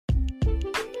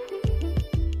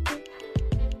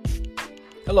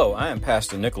Hello, I am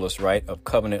Pastor Nicholas Wright of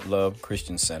Covenant Love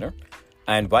Christian Center.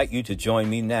 I invite you to join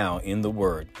me now in the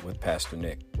Word with Pastor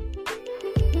Nick.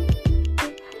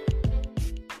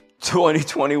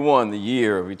 2021, the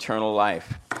year of eternal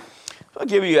life. I'll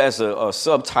give you as a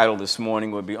subtitle this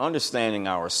morning would be Understanding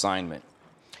Our Assignment.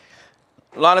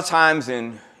 A lot of times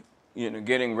in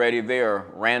getting ready, there are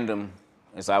random,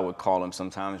 as I would call them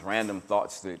sometimes, random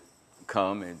thoughts that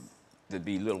come and there'd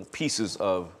be little pieces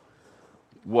of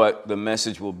what the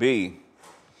message will be.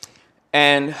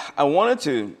 And I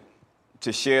wanted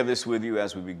to share this with you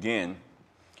as we begin.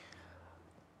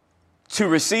 To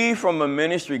receive from a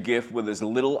ministry gift with as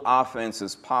little offense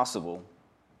as possible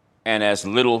and as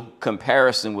little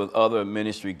comparison with other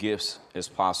ministry gifts as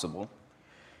possible,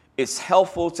 it's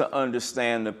helpful to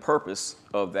understand the purpose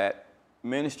of that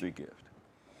ministry gift.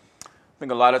 I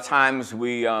think a lot of times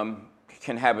we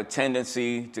can have a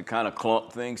tendency to kind of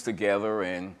clump things together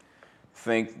and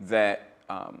think that,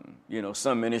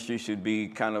 some ministry should be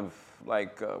kind of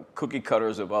like cookie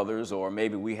cutters of others, or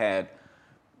maybe we had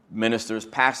ministers,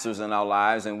 pastors in our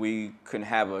lives, and we can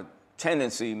have a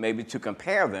tendency maybe to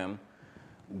compare them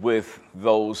with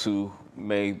those who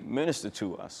may minister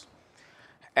to us.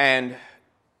 And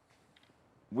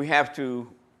we have to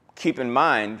keep in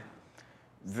mind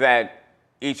that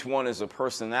each one is a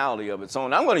personality of its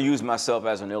own. I'm going to use myself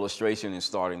as an illustration in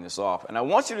starting this off. And I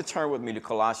want you to turn with me to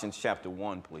Colossians chapter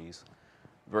 1, please,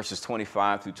 verses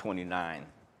 25 through 29.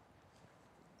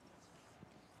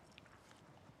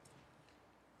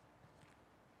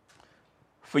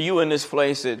 For you in this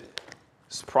place,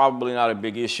 it's probably not a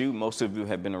big issue. Most of you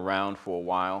have been around for a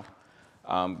while.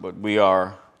 But we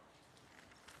are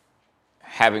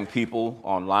having people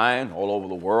online all over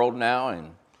the world now,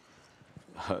 and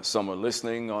some are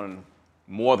listening on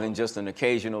more than just an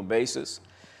occasional basis.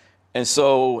 And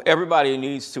so everybody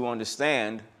needs to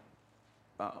understand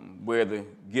where the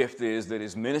gift is that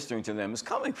is ministering to them is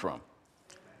coming from.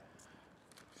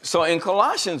 So in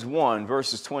Colossians 1,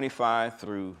 verses 25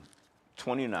 through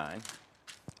 29,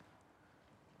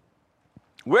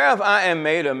 whereof I am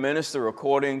made a minister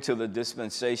according to the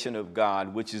dispensation of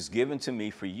God, which is given to me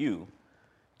for you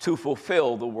to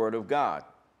fulfill the word of God.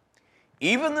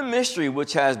 Even the mystery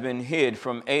which has been hid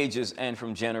from ages and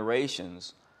from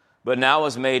generations, but now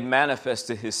is made manifest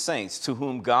to his saints, to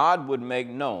whom God would make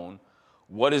known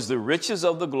what is the riches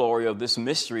of the glory of this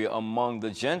mystery among the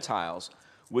Gentiles,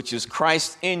 which is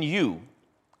Christ in you,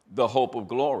 the hope of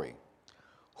glory,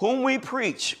 whom we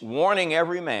preach, warning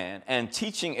every man and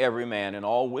teaching every man in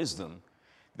all wisdom,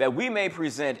 that we may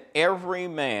present every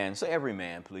man, say every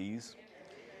man, please,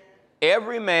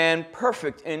 every man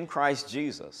perfect in Christ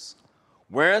Jesus.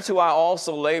 Whereunto I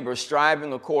also labor,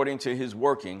 striving according to his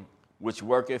working, which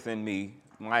worketh in me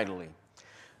mightily.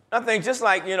 I think just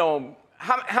like,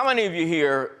 how many of you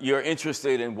here, you're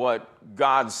interested in what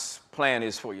God's plan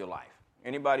is for your life?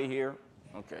 Anybody here?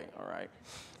 Okay, all right.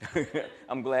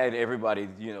 I'm glad everybody,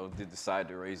 did decide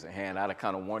to raise their hand. I'd have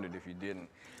kind of wondered if you didn't.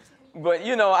 But,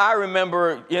 I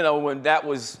remember, when that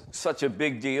was such a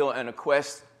big deal and a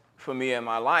quest for me in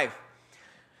my life.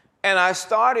 And I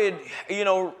started,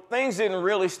 things didn't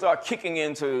really start kicking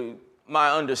into my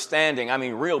understanding,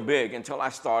 real big, until I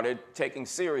started taking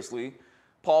seriously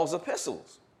Paul's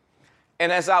epistles.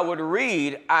 And as I would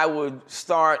read, I would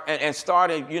start and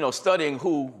started, studying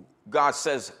who God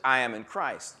says I am in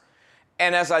Christ.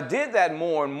 And as I did that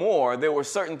more and more, there were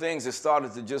certain things that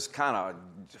started to just kind of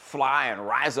fly and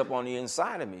rise up on the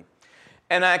inside of me.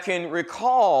 And I can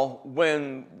recall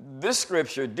when this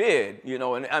scripture did,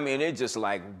 it just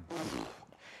like,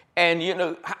 and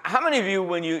how many of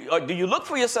you, do you look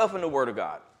for yourself in the Word of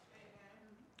God?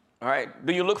 All right,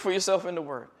 do you look for yourself in the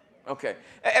Word? Okay,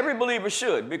 every believer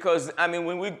should, because,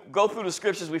 when we go through the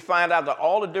scriptures, we find out that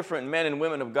all the different men and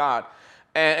women of God,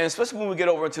 and especially when we get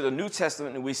over into the New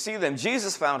Testament and we see them,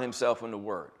 Jesus found himself in the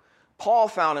Word. Paul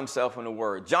found himself in the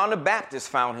Word. John the Baptist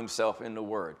found himself in the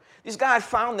Word. These guys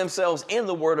found themselves in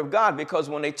the Word of God because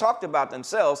when they talked about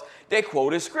themselves, they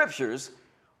quoted scriptures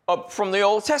from the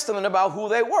Old Testament about who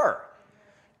they were.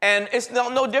 And it's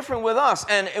no different with us.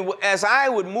 And as I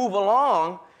would move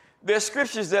along, there's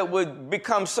scriptures that would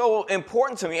become so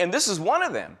important to me, and this is one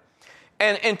of them.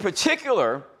 And in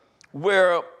particular,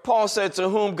 where Paul said, to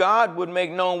whom God would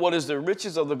make known what is the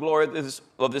riches of the glory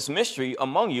of this mystery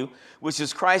among you, which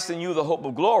is Christ in you, the hope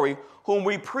of glory, whom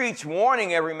we preach,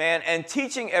 warning every man and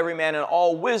teaching every man in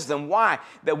all wisdom. Why?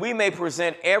 That we may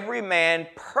present every man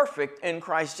perfect in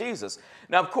Christ Jesus.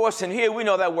 Now, of course, in here we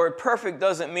know that word perfect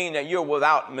doesn't mean that you're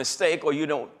without mistake or you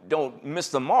don't miss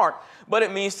the mark, but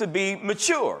it means to be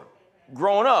mature,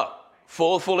 grown up,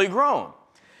 fully grown.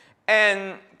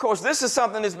 And, of course, this is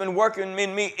something that's been working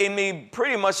in me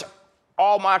pretty much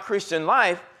all my Christian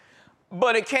life.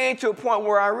 But it came to a point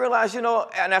where I realized, and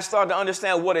I started to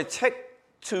understand what it took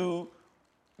to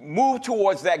move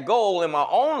towards that goal in my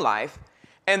own life,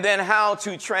 and then how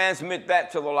to transmit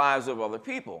that to the lives of other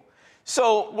people.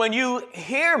 So when you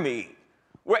hear me,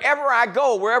 wherever I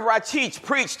go, wherever I teach,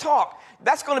 preach, talk,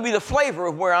 that's going to be the flavor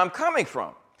of where I'm coming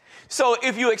from. So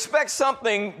if you expect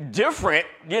something different,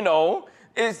 you're going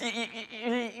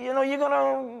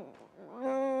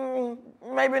to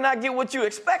maybe not get what you're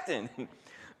expecting.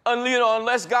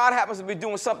 Unless God happens to be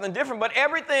doing something different. But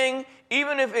everything,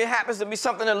 even if it happens to be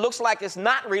something that looks like it's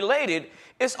not related,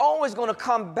 it's always going to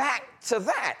come back to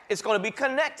that. It's going to be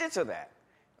connected to that.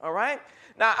 All right?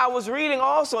 Now, I was reading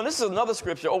also, and this is another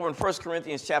scripture over in 1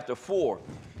 Corinthians chapter 4,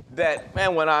 that,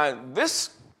 man,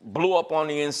 this blew up on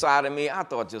the inside of me, I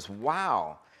thought just,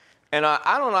 wow. And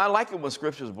I don't know, I like it when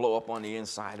scriptures blow up on the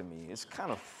inside of me. It's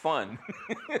kind of fun.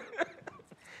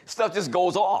 Stuff just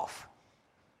goes off.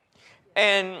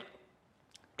 And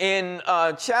in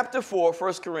chapter 4,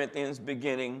 1 Corinthians,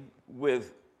 beginning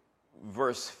with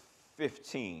verse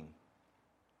 15.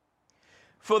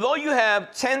 For though you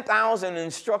have 10,000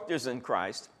 instructors in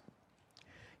Christ,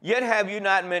 yet have you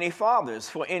not many fathers,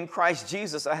 for in Christ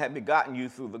Jesus I have begotten you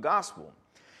through the gospel.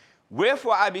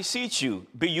 Wherefore I beseech you,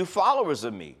 be you followers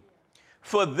of me.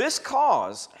 For this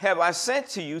cause have I sent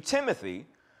to you Timothy,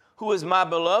 who is my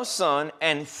beloved son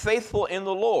and faithful in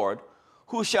the Lord,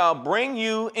 who shall bring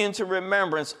you into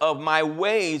remembrance of my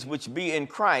ways which be in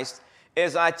Christ,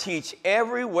 as I teach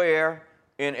everywhere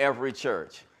in every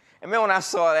church. And man, when I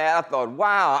saw that, I thought,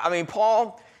 wow. I mean,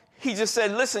 Paul, he just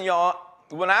said, listen, y'all,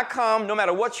 when I come, no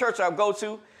matter what church I go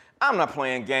to, I'm not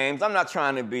playing games. I'm not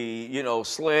trying to be,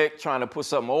 slick, trying to put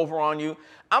something over on you.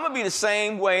 I'm going to be the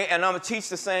same way, and I'm going to teach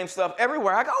the same stuff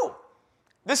everywhere I go.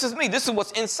 This is me. This is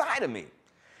what's inside of me.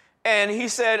 And he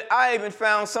said, I even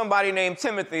found somebody named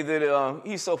Timothy that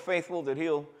he's so faithful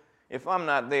that if I'm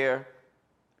not there,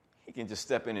 he can just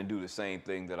step in and do the same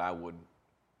thing that I would,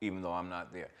 even though I'm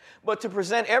not there. But to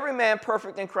present every man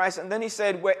perfect in Christ. And then he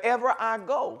said, wherever I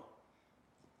go,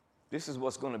 this is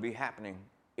what's going to be happening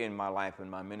in my life and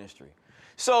my ministry.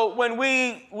 So when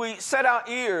we set our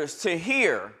ears to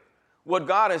hear what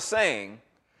God is saying,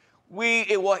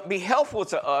 it will be helpful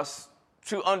to us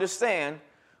to understand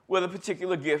where the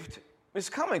particular gift is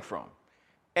coming from.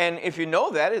 And if you know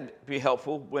that, it'd be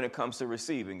helpful when it comes to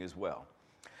receiving as well.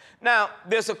 Now,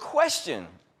 there's a question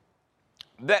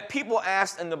that people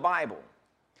ask in the Bible,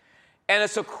 and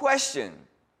it's a question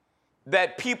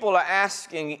that people are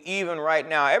asking even right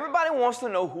now. Everybody wants to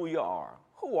know who you are.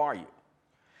 Who are you?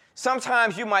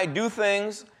 Sometimes you might do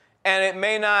things, and it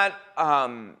may not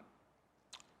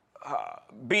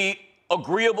be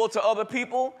agreeable to other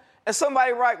people, and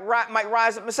somebody might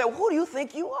rise up and say, well, who do you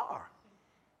think you are?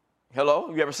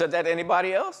 Hello? You ever said that to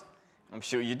anybody else? I'm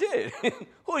sure you did.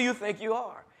 Who do you think you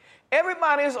are?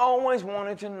 Everybody is always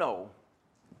wanting to know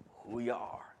who you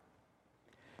are.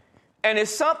 And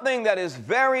it's something that is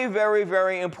very, very,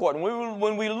 very important.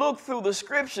 When we look through the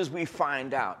scriptures, we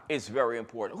find out it's very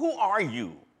important. Who are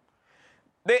you?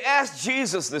 They asked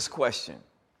Jesus this question.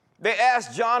 They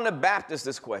asked John the Baptist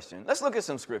this question. Let's look at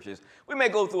some scriptures. We may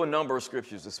go through a number of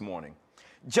scriptures this morning.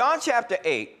 John chapter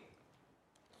 8,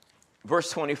 verse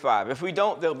 25. If we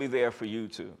don't, they'll be there for you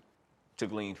to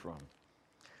glean from.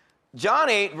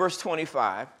 John 8, verse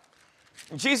 25.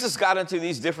 Jesus got into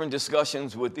these different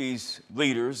discussions with these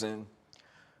leaders, and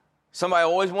somebody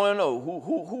always want to know,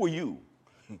 who are you?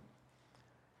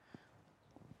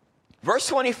 Verse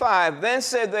 25, then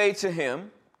said they to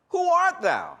him, who art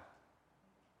thou?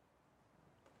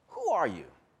 Who are you?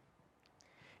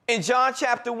 In John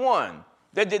chapter 1,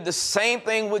 they did the same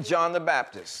thing with John the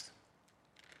Baptist.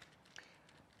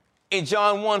 In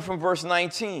John 1 from verse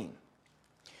 19,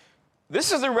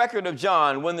 this is the record of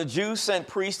John when the Jews sent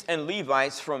priests and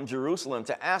Levites from Jerusalem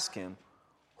to ask him,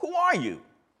 who are you?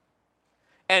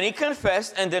 And he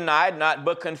confessed and denied not,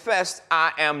 but confessed,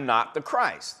 I am not the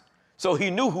Christ. So he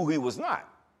knew who he was not.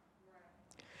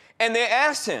 And they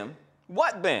asked him,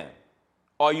 what then?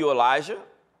 Are you Elijah?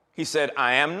 He said,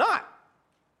 I am not.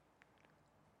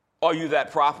 Are you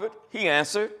that prophet? He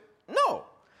answered, no.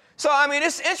 So,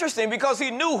 it's interesting because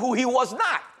he knew who he was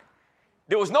not.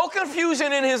 There was no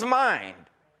confusion in his mind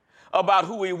about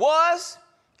who he was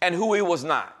and who he was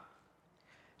not.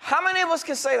 How many of us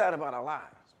can say that about our lives?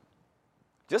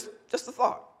 Just a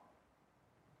thought.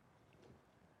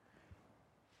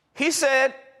 He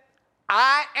said,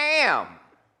 I am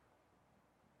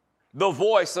the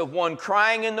voice of one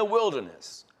crying in the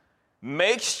wilderness.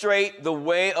 Make straight the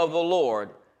way of the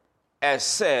Lord, as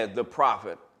said the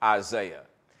prophet Isaiah.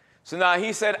 So now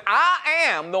he said, I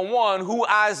am the one who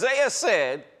Isaiah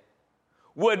said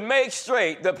would make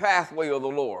straight the pathway of the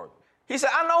Lord. He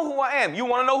said, I know who I am. You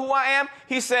want to know who I am?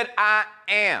 He said, I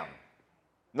am.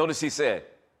 Notice he said,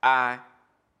 I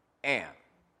am.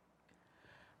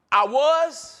 I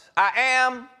was, I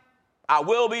am, I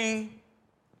will be.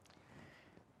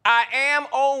 I am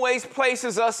always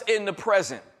places us in the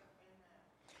present.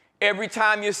 Every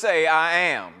time you say, I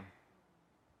am,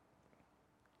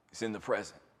 it's in the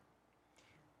present.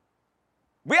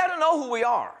 We have to know who we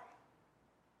are.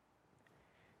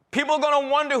 People are going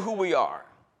to wonder who we are.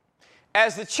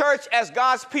 As the church, as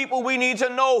God's people, we need to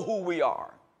know who we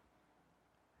are.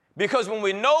 Because when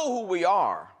we know who we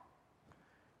are,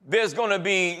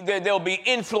 there'll be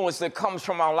influence that comes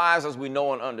from our lives as we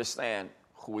know and understand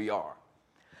who we are.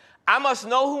 I must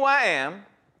know who I am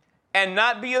and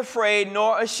not be afraid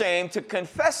nor ashamed to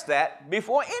confess that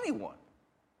before anyone.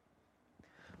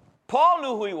 Paul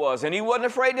knew who he was, and he wasn't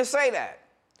afraid to say that.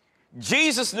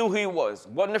 Jesus knew who he was,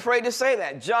 wasn't afraid to say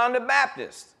that. John the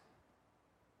Baptist,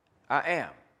 I am.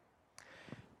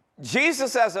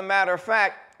 Jesus, as a matter of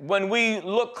fact, when we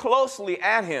look closely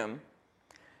at him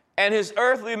and his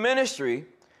earthly ministry,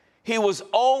 he was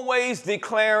always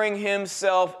declaring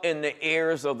himself in the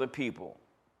ears of the people.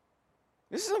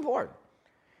 This is important.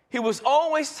 He was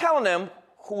always telling them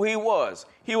who he was.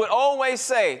 He would always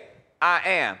say, I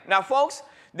am. Now, folks,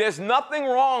 there's nothing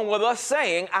wrong with us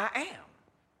saying, I am.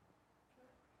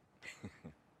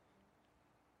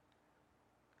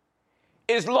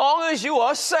 As long as you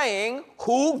are saying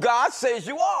who God says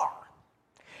you are.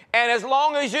 And as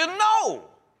long as you know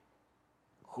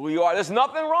who you are, there's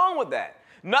nothing wrong with that.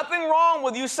 Nothing wrong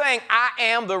with you saying, I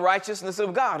am the righteousness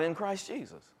of God in Christ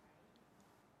Jesus.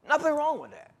 Nothing wrong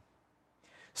with that.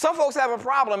 Some folks have a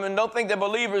problem and don't think that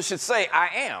believers should say, I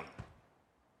am.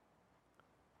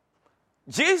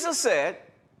 Jesus said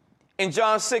in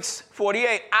John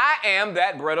 6:48, I am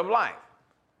that bread of life.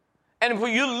 And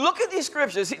when you look at these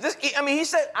scriptures, he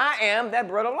said, I am that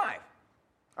bread of life.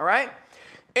 All right?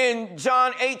 In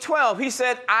John 8:12, he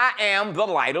said, I am the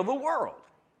light of the world.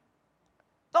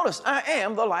 Notice, I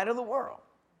am the light of the world.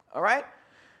 All right?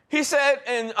 He said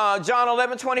in John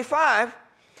 11:25,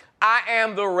 I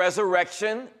am the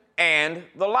resurrection and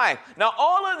the life. Now,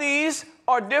 all of these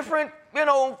are different,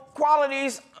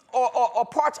 qualities or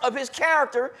parts of his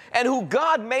character and who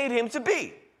God made him to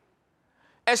be.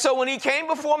 And so when he came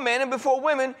before men and before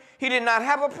women, he did not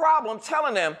have a problem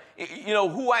telling them,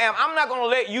 who I am. I'm not going to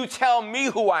let you tell me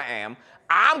who I am.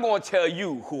 I'm going to tell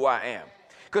you who I am.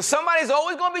 Because somebody's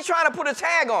always going to be trying to put a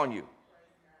tag on you.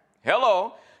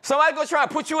 Hello. Somebody's going to try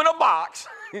to put you in a box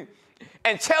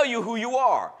and tell you who you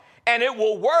are. And it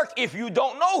will work if you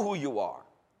don't know who you are.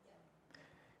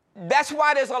 That's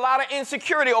why there's a lot of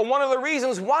insecurity, or one of the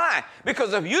reasons why.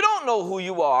 Because if you don't know who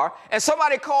you are and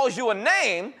somebody calls you a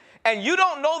name and you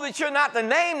don't know that you're not the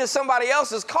name that somebody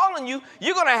else is calling you,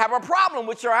 you're going to have a problem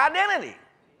with your identity.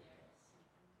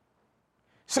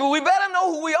 So we better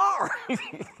know who we are.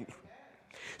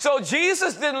 So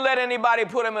Jesus didn't let anybody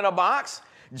put him in a box.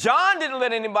 John didn't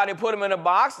let anybody put him in a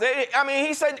box.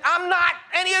 He said, I'm not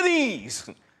any of these,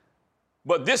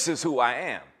 but this is who I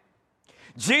am.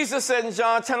 Jesus said in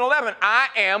John 10:11, I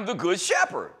am the good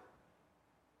shepherd.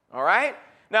 All right?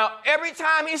 Now, every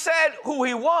time he said who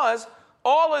he was,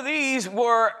 all of these he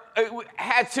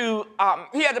had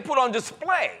to put on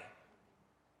display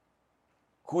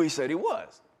who he said he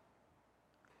was.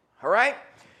 All right?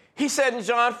 He said in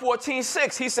John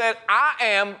 14:6, he said, I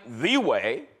am the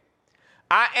way,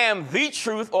 I am the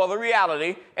truth or the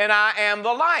reality, and I am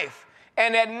the life.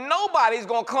 And that nobody's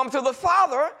going to come to the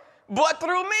Father but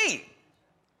through me.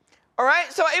 All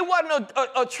right? So it wasn't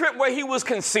a trip where he was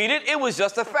conceited. It was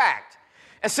just a fact.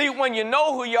 And see, when you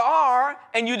know who you are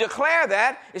and you declare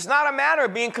that, it's not a matter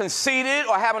of being conceited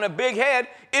or having a big head.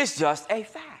 It's just a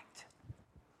fact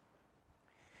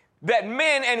that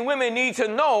men and women need to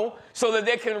know so that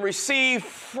they can receive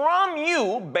from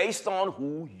you based on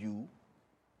who you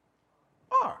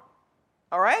are.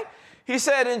 All right? He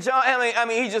said in John,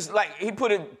 he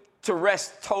put it to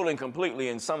rest totally and completely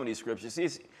in some of these scriptures.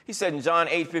 He said in John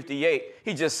 8:58,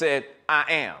 he just said, I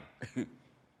am.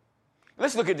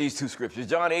 Let's look at these two scriptures,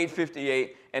 John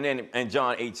 8:58 and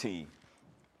John 18.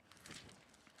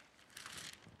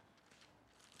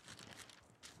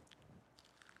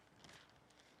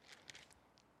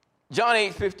 John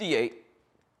 8:58.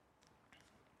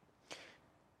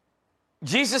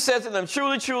 Jesus said to them,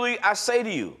 truly, truly, I say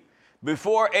to you,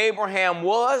 before Abraham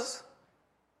was,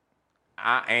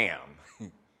 I am.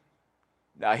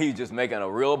 Now, he's just making a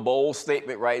real bold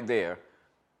statement right there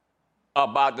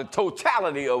about the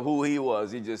totality of who he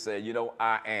was. He just said,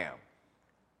 I am.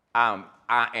 I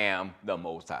am the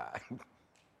Most High.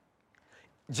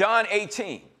 John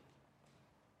 18.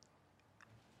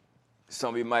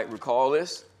 Some of you might recall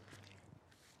this.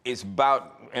 It's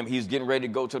about, and he's getting ready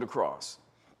to go to the cross.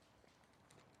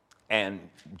 And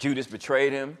Judas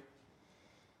betrayed him.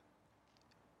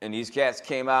 And these cats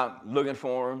came out looking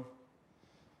for him.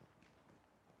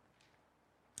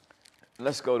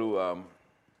 Let's go to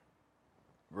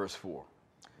verse 4.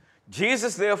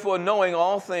 Jesus, therefore, knowing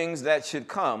all things that should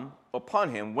come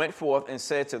upon him, went forth and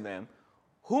said to them,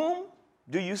 whom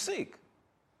do you seek?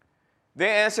 They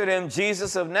answered him,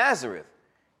 Jesus of Nazareth.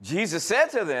 Jesus said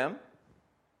to them,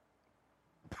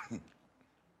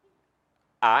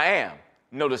 I am.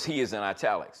 Notice he is in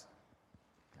italics.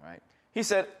 All right? He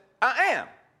said, I am.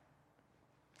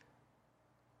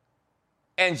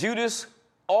 And Judas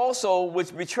also,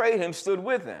 which betrayed him, stood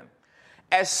with them.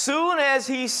 As soon as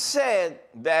he said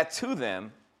that to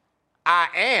them, I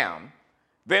am,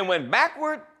 they went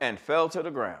backward and fell to the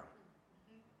ground.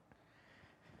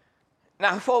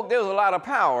 Now, folk, there was a lot of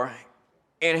power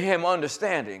in him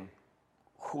understanding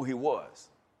who he was.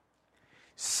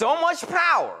 So much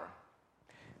power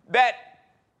that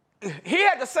he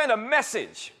had to send a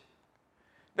message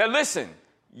that, listen,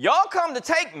 y'all come to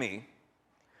take me,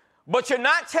 but you're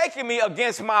not taking me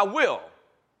against my will.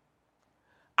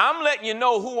 I'm letting you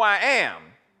know who I am.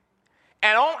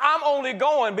 And I'm only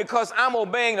going because I'm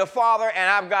obeying the Father and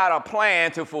I've got a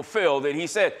plan to fulfill that he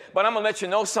said. But I'm going to let you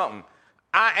know something.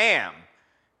 I am.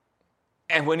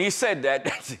 And when he said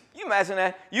that, you imagine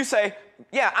that? You say,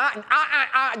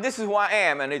 yeah, this is who I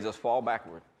am. And they just fall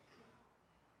backward.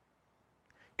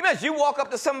 You imagine you walk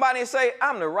up to somebody and say,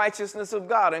 I'm the righteousness of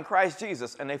God in Christ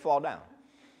Jesus. And they fall down.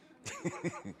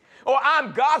 Or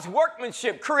I'm God's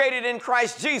workmanship created in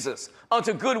Christ Jesus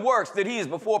unto good works that he is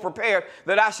before prepared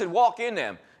that I should walk in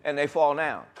them, and they fall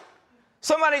down.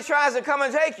 Somebody tries to come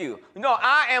and take you. No,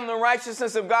 I am the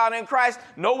righteousness of God in Christ.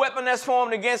 No weapon that's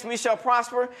formed against me shall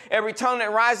prosper. Every tongue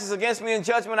that rises against me in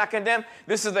judgment I condemn.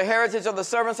 This is the heritage of the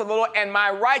servants of the Lord, and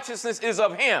my righteousness is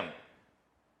of him.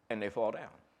 And they fall down.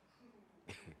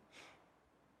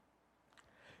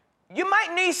 You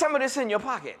might need some of this in your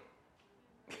pocket.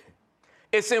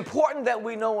 It's important that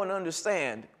we know and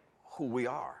understand who we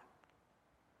are.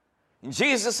 And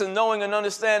Jesus, in knowing and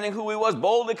understanding who he was,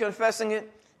 boldly confessing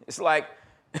it, it's like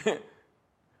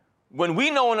when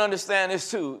we know and understand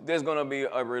this too, there's going to be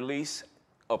a release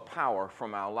of power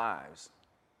from our lives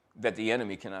that the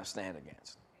enemy cannot stand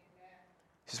against.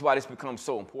 This is why this becomes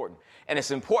so important. And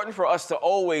it's important for us to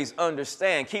always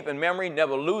understand, keep in memory,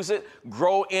 never lose it,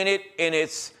 grow in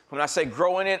it, when I say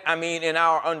grow in it, I mean in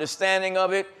our understanding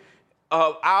of it,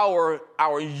 of our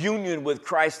union with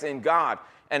Christ and God,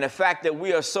 and the fact that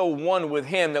we are so one with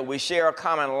him, that we share a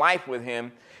common life with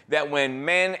him, that when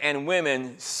men and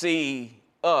women see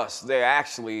us, they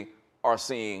actually are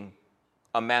seeing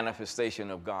a manifestation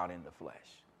of God in the flesh.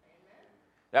 Amen.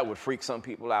 That would freak some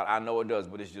people out. I know it does,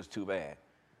 but it's just too bad.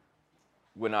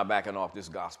 We're not backing off this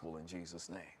gospel in Jesus'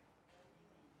 name.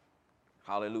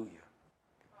 Hallelujah.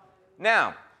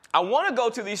 Now, I want to go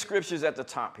to these scriptures at the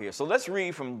top here. So let's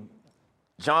read from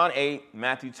John 8,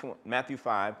 Matthew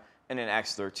 5, and then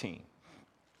Acts 13.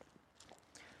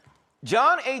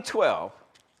 John 8:12.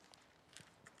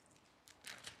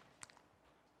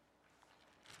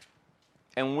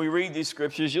 And when we read these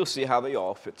scriptures, you'll see how they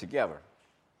all fit together.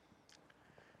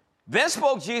 Then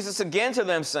spoke Jesus again to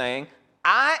them, saying,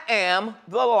 I am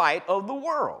the light of the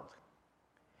world.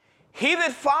 He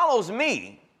that follows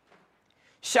me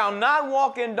shall not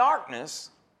walk in darkness,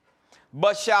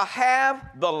 but shall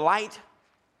have the light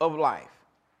of life.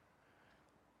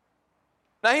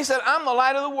 Now he said, I'm the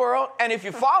light of the world, and if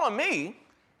you follow me,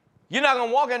 you're not going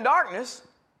to walk in darkness,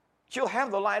 but you'll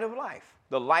have the light of life,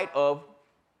 the light of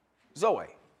Zoe.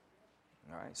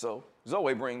 All right, so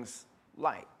Zoe brings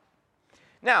light.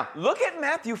 Now, look at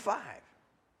Matthew 5.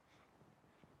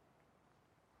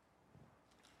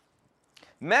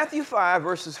 Matthew 5,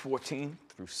 verses 14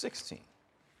 through 16.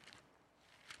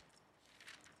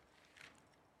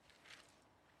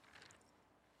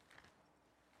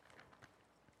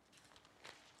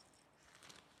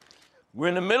 We're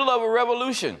in the middle of a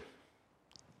revolution.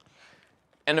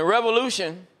 And the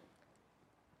revolution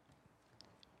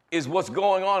is what's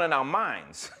going on in our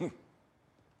minds.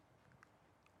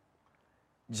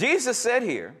 Jesus said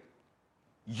here,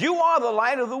 you are the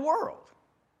light of the world.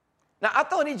 Now, I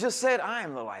thought he just said, I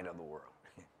am the light of the world.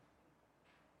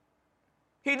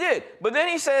 He did. But then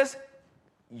he says,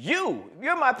 you're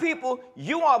my people,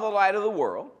 you are the light of the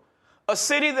world. A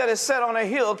city that is set on a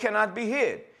hill cannot be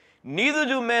hid. Neither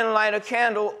do men light a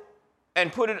candle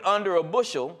and put it under a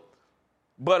bushel,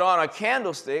 but on a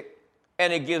candlestick,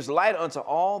 and it gives light unto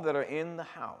all that are in the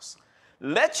house.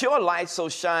 Let your light so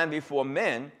shine before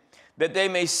men that they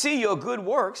may see your good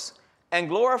works and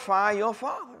glorify your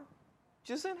Father, which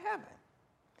is in heaven.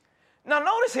 Now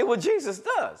notice here what Jesus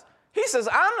does. He says,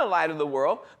 I'm the light of the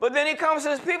world, but then he comes to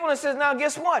his people and says, now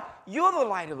guess what? You're the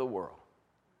light of the world.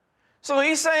 So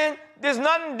he's saying there's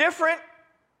nothing different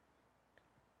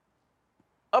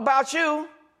about you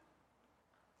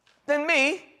than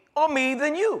me or me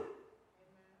than you.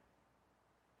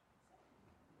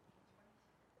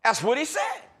 That's what he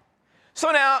said. So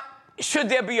now, should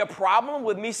there be a problem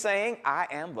with me saying I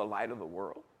am the light of the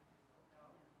world?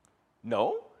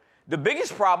 No. The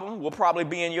biggest problem will probably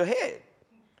be in your head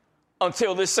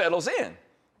until this settles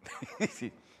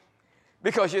in.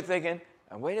 Because you're thinking,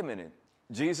 wait a minute,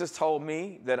 Jesus told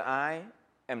me that I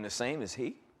am the same as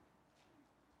he?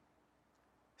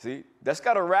 See, that's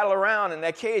got to rattle around in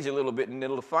that cage a little bit, and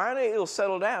it'll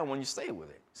settle down when you stay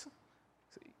with it. See,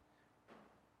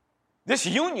 this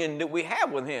union that we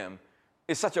have with him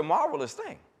is such a marvelous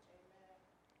thing.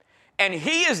 And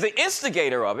he is the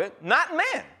instigator of it, not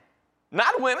men,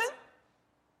 not women.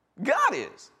 God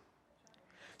is.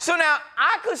 So now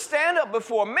I could stand up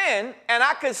before men and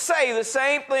I could say the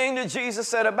same thing that Jesus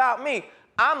said about me.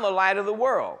 I'm the light of the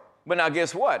world. But now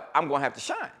guess what? I'm going to have to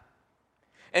shine.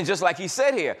 And just like he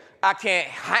said here, I can't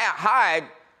hide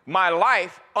my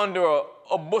life under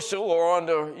a bushel or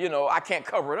under, I can't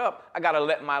cover it up. I got to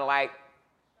let my light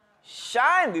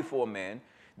shine before men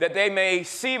that they may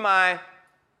see my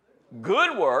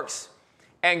good works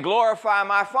and glorify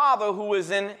my Father who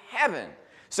is in heaven.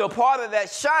 So part of that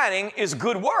shining is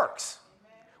good works,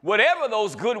 whatever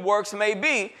those good works may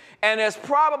be. And there's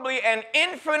probably an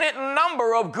infinite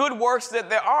number of good works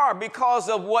that there are because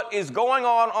of what is going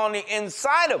on the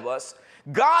inside of us.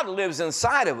 God lives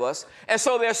inside of us. And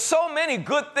so there's so many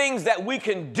good things that we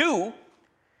can do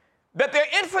that they're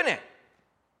infinite.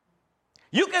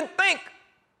 You can think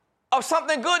of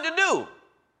something good to do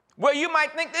where you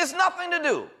might think there's nothing to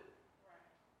do.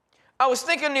 I was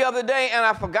thinking the other day, and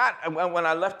I forgot, when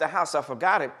I left the house, I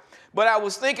forgot it. But I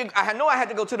was thinking, I know I had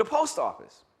to go to the post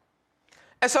office.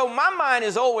 And so my mind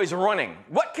is always running.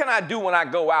 What can I do when I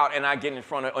go out and I get in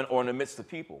front of or in the midst of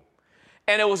people?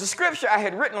 And it was a scripture I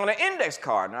had written on an index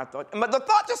card. And I thought, but the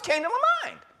thought just came to my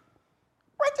mind.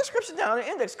 Write the scripture down on an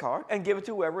index card and give it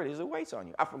to whoever it is that waits on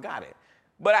you. I forgot it.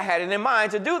 But I had it in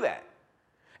mind to do that.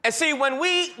 And see, when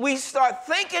we start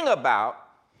thinking about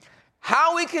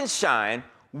how we can shine,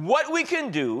 what we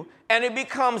can do, and it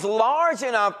becomes large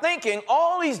in our thinking,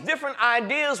 all these different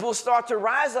ideas will start to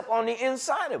rise up on the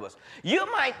inside of us. You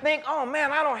might think, oh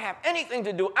man, I don't have anything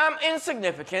to do. I'm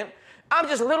insignificant. I'm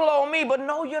just little old me. But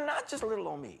no, you're not just little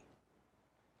old me.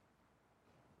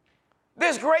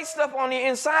 There's great stuff on the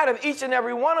inside of each and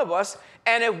every one of us.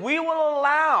 And if we will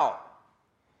allow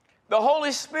the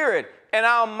Holy Spirit and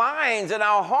our minds and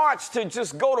our hearts to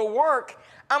just go to work,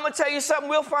 I'm going to tell you something,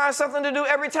 we'll find something to do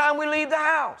every time we leave the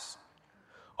house.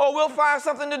 Or we'll find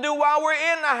something to do while we're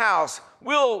in the house.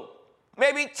 We'll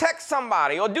maybe text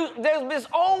somebody or there's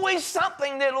always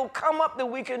something that will come up that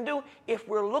we can do if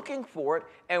we're looking for it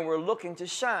and we're looking to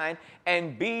shine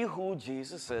and be who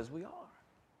Jesus says we are.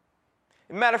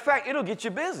 As a matter of fact, it'll get you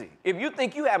busy. If you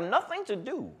think you have nothing to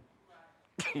do,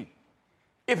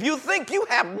 if you think you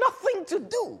have nothing to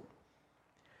do,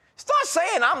 start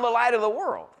saying, I'm the light of the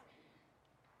world.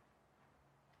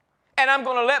 And I'm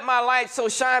going to let my light so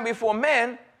shine before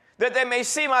men that they may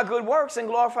see my good works and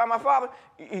glorify my Father.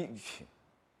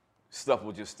 Stuff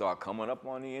will just start coming up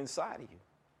on the inside of you.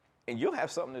 And you'll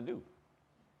have something to do.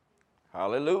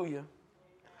 Hallelujah.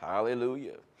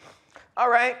 Hallelujah. All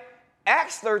right.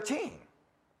 Acts 13.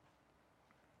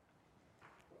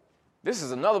 This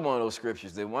is another one of those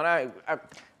scriptures that when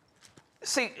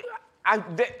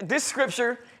this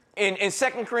scripture in 2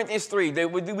 Corinthians 3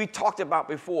 that we talked about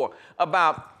before,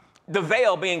 about the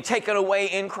veil being taken away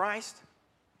in Christ.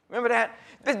 Remember that?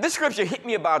 This scripture hit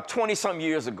me about 20-some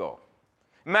years ago.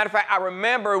 Matter of fact, I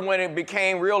remember when it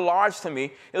became real large to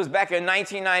me. It was back in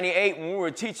 1998 when we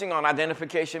were teaching on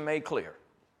identification made clear.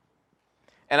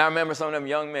 And I remember some of them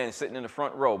young men sitting in the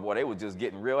front row. Boy, they were just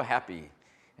getting real happy.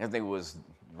 I think it was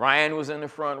Ryan was in the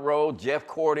front row, Jeff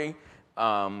Cordy,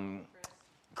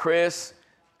 Chris,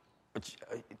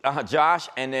 Josh,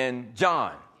 and then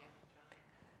John.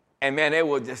 And man, they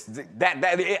were just,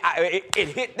 it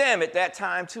hit them at that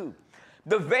time too.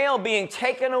 The veil being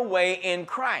taken away in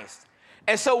Christ.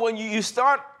 And so when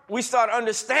we start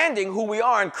understanding who we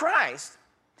are in Christ,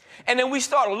 and then we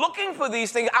start looking for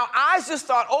these things, our eyes just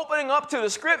start opening up to the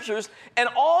scriptures, and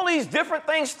all these different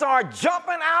things start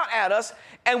jumping out at us,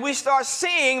 and we start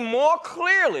seeing more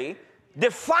clearly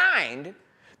defined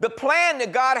the plan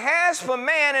that God has for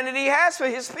man and that he has for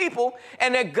his people,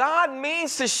 and that God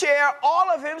means to share all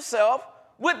of himself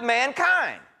with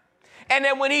mankind. And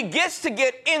that when he gets to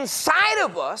get inside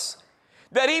of us,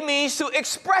 that he means to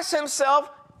express himself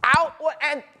out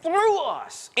and through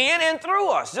us, in and through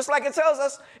us, just like it tells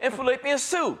us in Philippians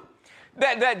 2,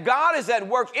 that God is at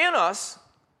work in us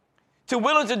to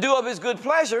willing to do of his good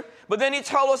pleasure. But then he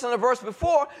told us in the verse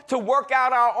before to work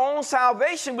out our own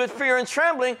salvation with fear and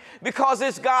trembling, because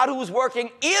it's God who's working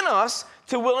in us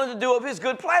to willing to do of his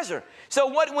good pleasure.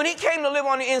 So when he came to live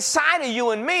on the inside of you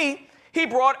and me, he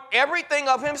brought everything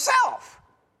of himself.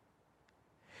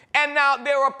 And now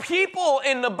there are people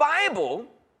in the Bible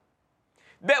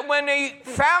that when they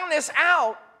found this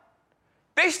out,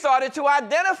 they started to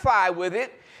identify with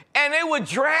it, and they would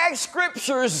drag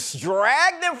scriptures,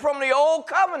 drag them from the old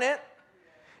covenant,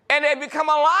 and they become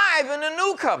alive in the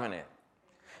new covenant.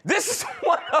 This is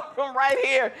one of them right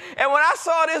here. And when I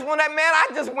saw this one, I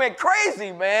just went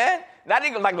crazy, man. Not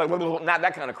even like not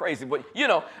that kind of crazy, but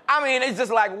it's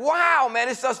just like, wow, man,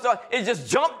 it just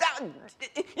jumped out.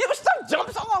 Stuff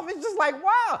jumps off. It's just like,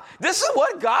 wow, this is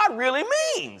what God really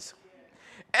means.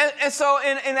 And so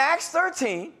in Acts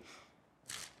 13,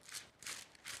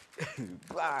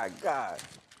 my God,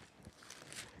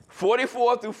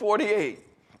 44 through 48.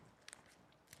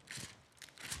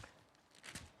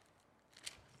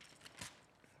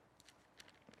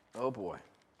 Oh, boy.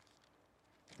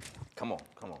 Come on.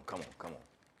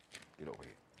 Get over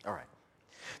here. All right.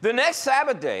 The next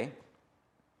Sabbath day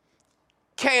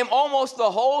came almost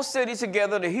the whole city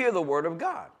together to hear the word of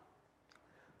God.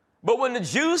 But when the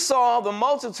Jews saw the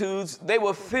multitudes, they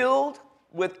were filled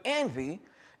with envy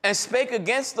and spake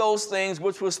against those things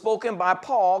which were spoken by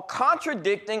Paul,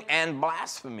 contradicting and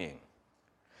blaspheming.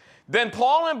 Then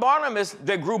Paul and Barnabas,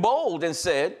 they grew bold and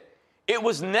said, it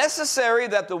was necessary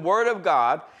that the word of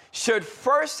God should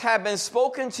first have been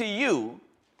spoken to you,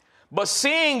 but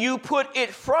seeing you put it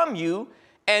from you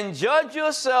and judge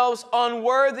yourselves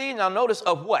unworthy, now notice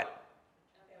of what?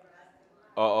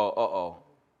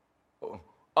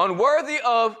 Unworthy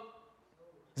of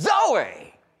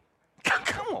Zoe.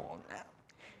 Come on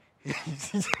now.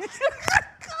 Good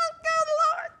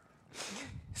Lord.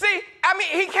 See,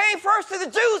 he came first to the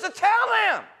Jews to tell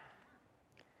them,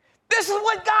 this is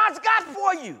what God's got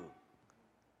for you.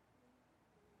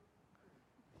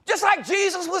 Just like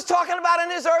Jesus was talking about in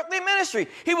his earthly ministry.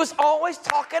 He was always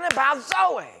talking about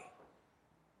Zoe.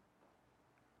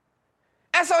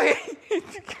 And so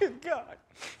good God.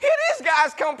 Here these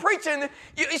guys come preaching.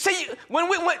 You see, when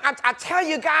I tell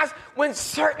you guys, when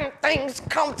certain things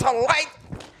come to light,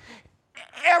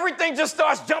 everything just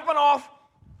starts jumping off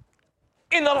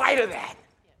in the light of that.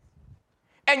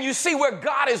 And you see where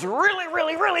God is really,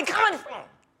 really, really coming from.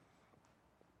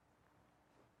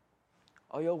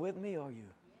 Are you with me, or are you?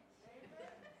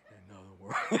 In other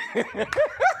words.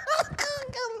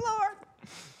 Good Lord.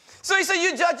 So he said,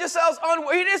 you judge yourselves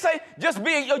unworthy. He didn't say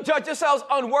you judge yourselves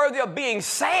unworthy of being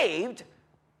saved.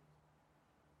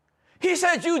 He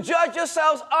said, you judge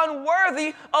yourselves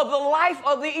unworthy of the life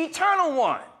of the eternal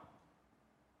one.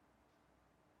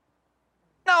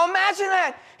 Now imagine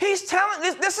that. He's telling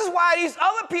this is why these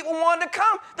other people wanted to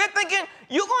come. They're thinking,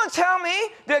 you're going to tell me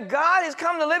that God has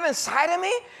come to live inside of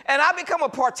me and I become a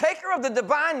partaker of the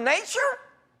divine nature?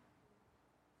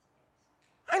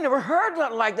 I never heard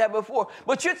nothing like that before.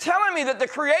 But you're telling me that the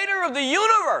creator of the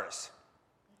universe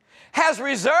has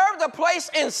reserved a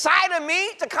place inside of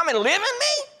me to come and live in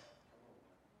me?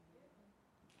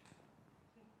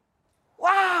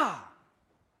 Wow.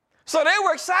 So they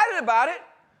were excited about it,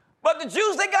 but the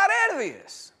Jews, they got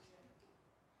envious.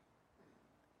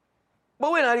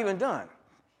 But we're not even done.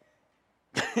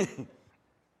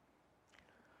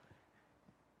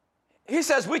 He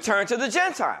says we turn to the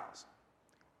Gentiles.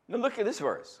 Now look at this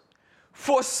verse.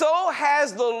 For so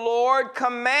has the Lord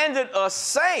commanded us,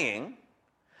 saying,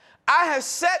 I have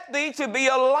set thee to be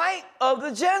a light of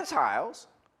the Gentiles,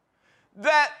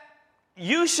 that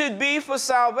you should be for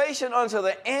salvation unto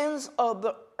the ends of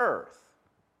the earth.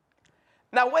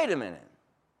 Now wait a minute.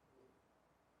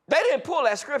 They didn't pull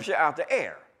that scripture out the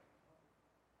air.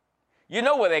 You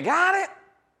know where they got it?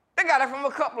 They got it from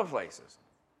a couple of places.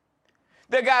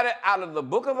 They got it out of the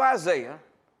book of Isaiah,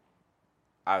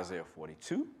 Isaiah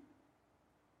 42,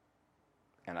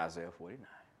 and Isaiah 49.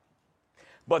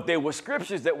 But there were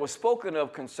scriptures that were spoken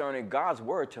of concerning God's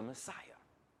word to Messiah.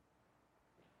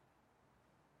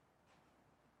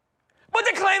 But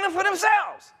they're claiming for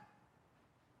themselves.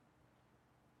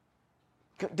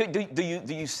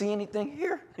 Do you see anything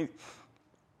here?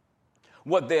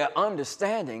 What they're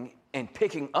understanding and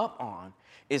picking up on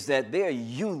is that their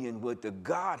union with the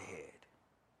Godhead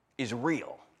is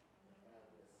real.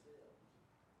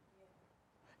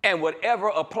 And whatever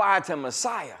applied to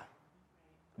Messiah,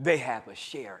 they have a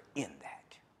share in that.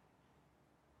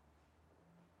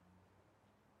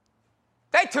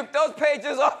 They took those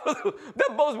pages off,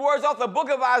 those words off the book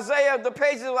of Isaiah, the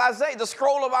pages of Isaiah, the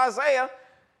scroll of Isaiah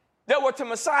that were to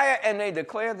Messiah, and they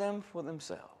declared them for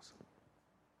themselves.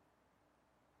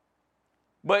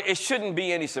 But it shouldn't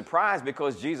be any surprise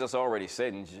because Jesus already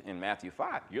said in Matthew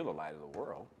 5, you're the light of the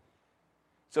world.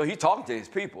 So he's talking to his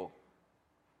people.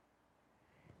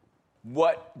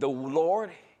 What the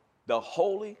Lord, the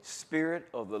Holy Spirit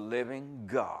of the living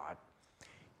God,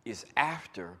 is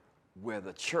after where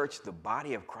the church, the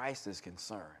body of Christ is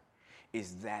concerned,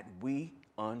 is that we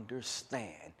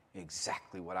understand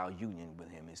exactly what our union with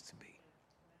him is to be.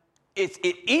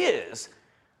 It is,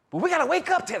 but we got to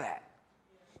wake up to that.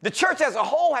 The church as a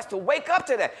whole has to wake up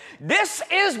to that. This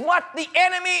is what the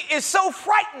enemy is so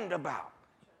frightened about.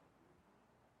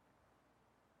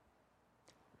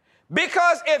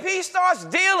 Because if he starts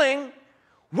dealing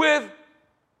with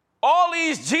all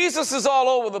these Jesuses all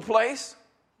over the place,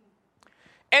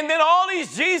 and then all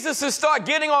these Jesuses start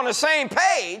getting on the same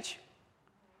page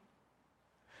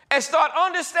and start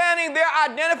understanding their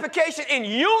identification in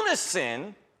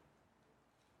unison,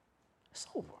 it's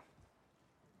over.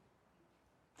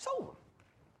 It's over.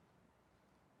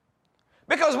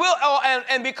 Because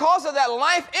and because of that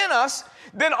life in us,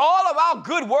 then all of our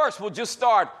good works will just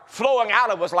start flowing out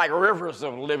of us like rivers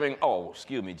of living. Oh,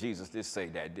 excuse me, Jesus did say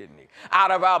that, didn't he?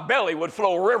 Out of our belly would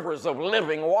flow rivers of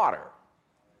living water.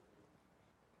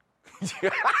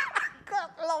 Good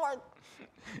Lord.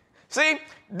 See,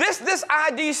 this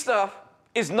ID stuff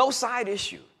is no side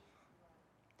issue.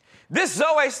 This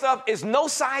Zoe stuff is no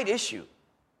side issue.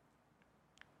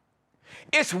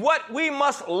 It's what we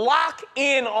must lock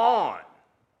in on.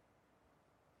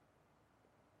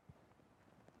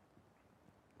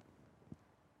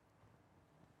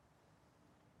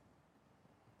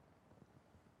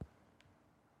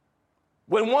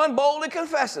 When one boldly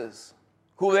confesses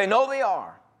who they know they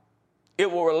are,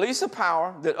 it will release a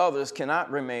power that others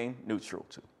cannot remain neutral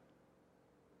to.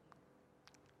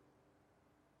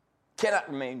 Cannot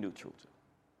remain neutral to.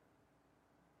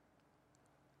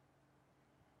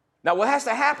 Now, what has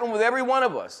to happen with every one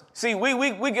of us? See,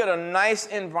 we get a nice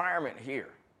environment here.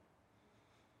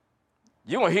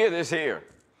 You won't hear this here.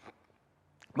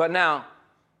 But now,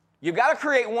 you've got to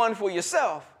create one for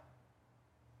yourself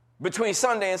between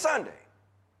Sunday and Sunday,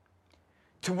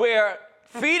 to where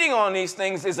feeding on these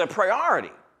things is a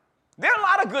priority. There are a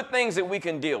lot of good things that we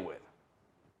can deal with.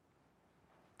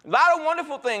 A lot of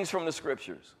wonderful things from the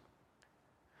scriptures.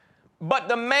 But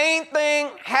the main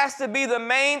thing has to be the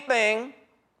main thing.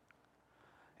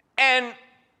 And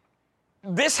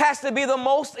this has to be the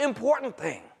most important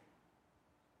thing.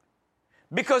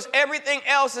 Because everything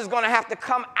else is going to have to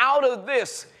come out of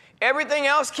this. Everything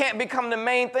else can't become the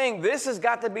main thing. This has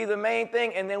got to be the main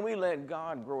thing. And then we let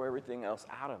God grow everything else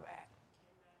out of that.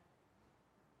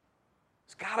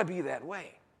 It's got to be that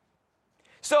way.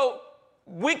 So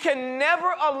we can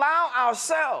never allow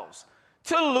ourselves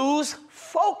to lose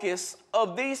focus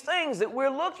of these things that we're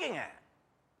looking at.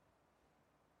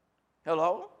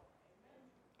 Hello?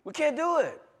 We can't do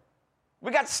it.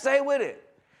 We got to stay with it.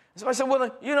 Somebody said, well,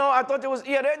 I thought there was,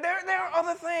 there are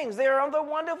other things. There are other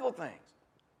wonderful things.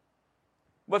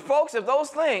 But folks, if those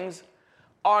things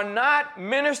are not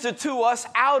ministered to us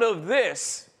out of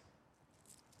this,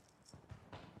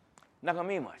 not going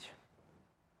to mean much.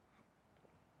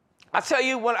 I tell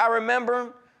you what I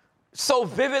remember so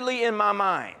vividly in my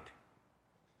mind,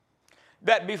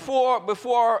 that before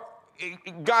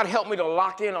God helped me to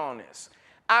lock in on this,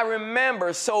 I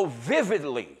remember so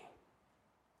vividly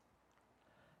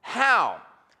how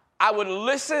I would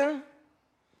listen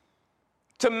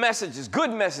to messages,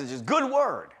 good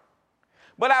word.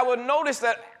 But I would notice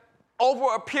that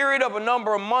over a period of a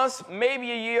number of months,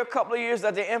 maybe a year, a couple of years,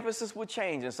 that the emphasis would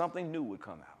change and something new would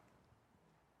come out.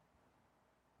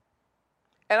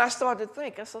 And I started to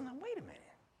think, I said, now, wait a minute.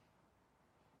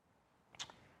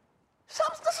 This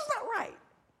is not right.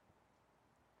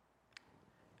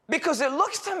 Because it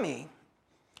looks to me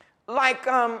like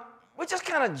we're just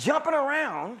kind of jumping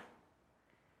around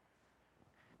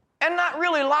and not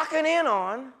really locking in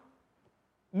on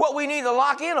what we need to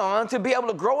lock in on to be able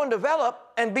to grow and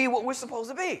develop and be what we're supposed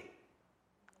to be.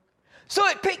 So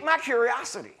it piqued my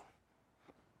curiosity.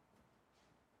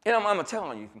 And I'm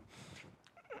telling you,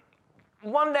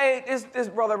 one day this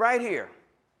brother right here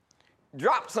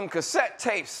dropped some cassette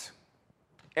tapes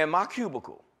in my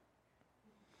cubicle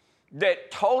that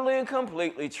totally and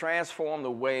completely transformed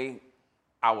the way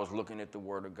I was looking at the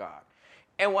Word of God.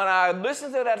 And when I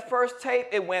listened to that first tape,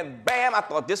 it went bam. I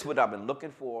thought this is what I've been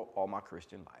looking for all my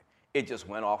Christian life. It just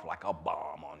went off like a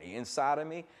bomb on the inside of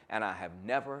me, and I have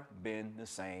never been the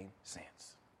same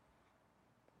since.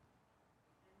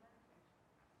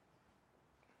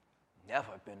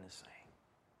 Never been the same.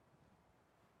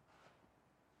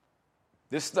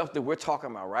 This stuff that we're talking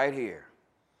about right here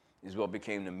is what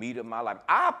became the meat of my life.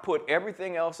 I put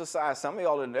everything else aside. Some of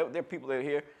y'all, there are people that are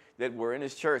here that were in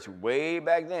this church way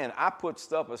back then. I put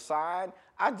stuff aside.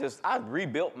 I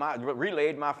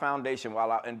relayed my foundation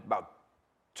in about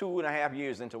 2.5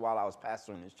 years into while I was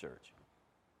pastoring this church.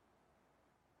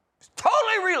 It's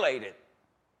totally related.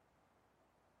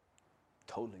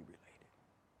 Totally related.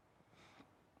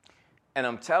 And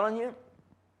I'm telling you,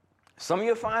 some of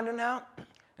you are finding out,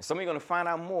 and some of you are going to find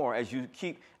out more as you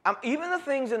keep, even the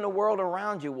things in the world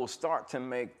around you will start to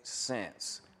make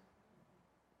sense.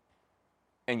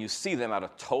 And you see them out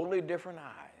of totally different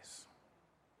eyes.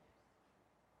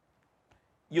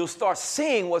 You'll start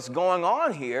seeing what's going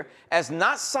on here as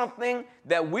not something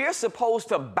that we're supposed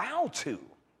to bow to.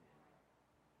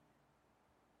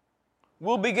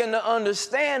 We'll begin to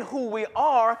understand who we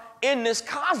are in this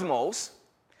cosmos,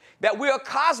 that we are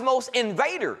cosmos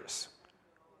invaders.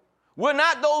 We're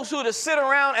not those who just sit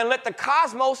around and let the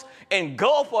cosmos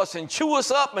engulf us and chew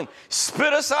us up and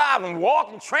spit us out and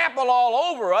walk and trample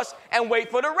all over us and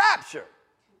wait for the rapture.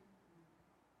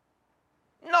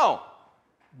 No.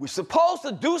 We're supposed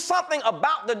to do something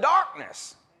about the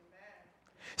darkness.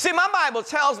 See, my Bible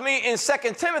tells me in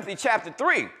 2 Timothy chapter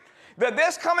 3 that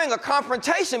there's coming a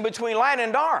confrontation between light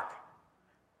and dark.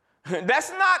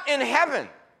 That's not in heaven.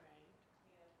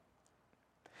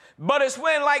 But it's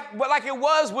when, like it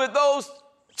was with those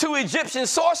two Egyptian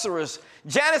sorcerers,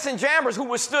 Jannes and Jambres, who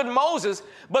withstood Moses,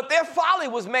 but their folly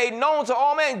was made known to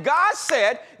all men. God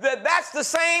said that that's the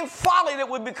same folly that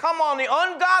would become on the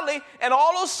ungodly and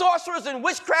all those sorcerers and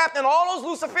witchcraft and all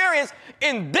those Luciferians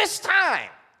in this time.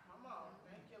 Come on.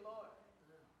 Thank you, Lord.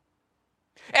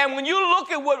 And when you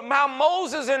look at how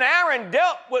Moses and Aaron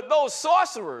dealt with those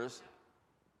sorcerers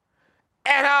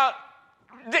and how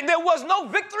there was no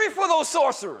victory for those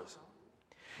sorcerers.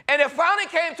 And it finally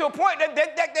came to a point that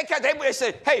they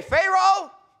said, hey,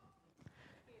 Pharaoh,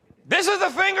 this is the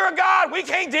finger of God. We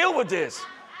can't deal with this.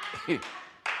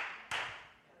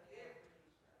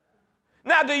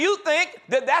 Now, do you think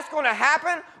that that's going to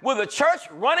happen with a church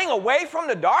running away from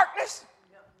the darkness?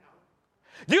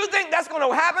 Do you think that's going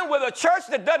to happen with a church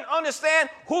that doesn't understand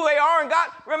who they are in God?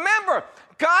 Remember,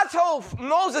 God told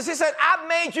Moses, he said, I've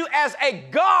made you as a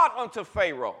God unto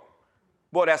Pharaoh.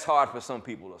 Boy, that's hard for some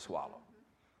people to swallow.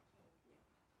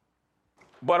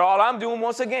 But all I'm doing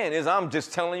once again is I'm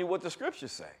just telling you what the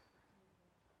scriptures say.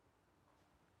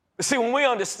 See, when we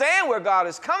understand where God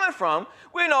is coming from,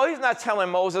 we know he's not telling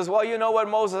Moses, well, you know what,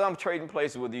 Moses, I'm trading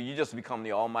places with you. You just become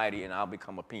the Almighty and I'll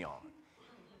become a peon.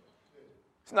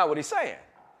 It's not what he's saying.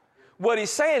 What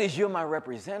he's saying is you're my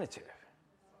representative.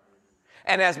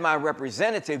 And as my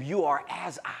representative, you are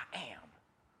as I am.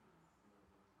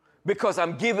 Because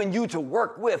I'm giving you to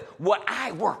work with what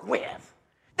I work with.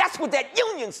 That's what that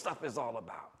union stuff is all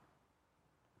about.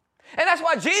 And that's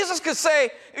why Jesus could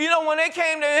say, when they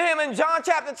came to him in John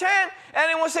chapter 10, and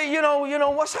they would say,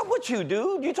 what's up with you,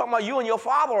 dude? You talking about you and your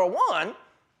father are one.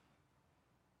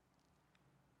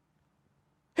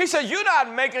 He said, you're not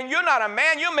a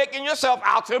man, you're making yourself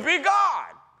out to be God.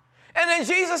 And then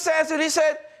Jesus says it, he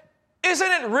said,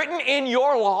 isn't it written in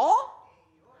your law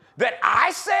that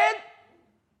I said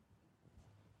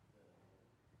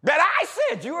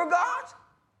you are God?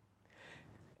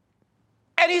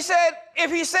 And he said, if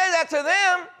he said that to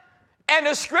them, and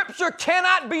the scripture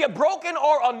cannot be broken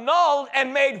or annulled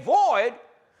and made void,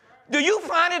 do you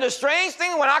find it a strange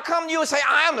thing when I come to you and say,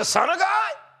 I am the Son of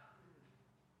God?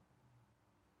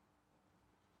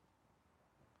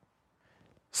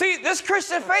 See, this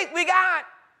Christian faith we got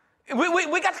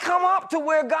to come up to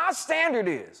where God's standard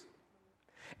is.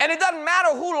 And it doesn't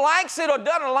matter who likes it or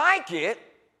doesn't like it.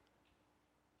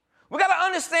 We got to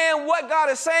understand what God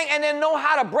is saying and then know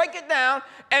how to break it down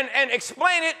and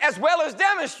explain it as well as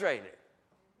demonstrate it.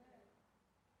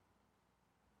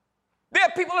 There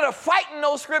are people that are fighting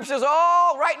those scriptures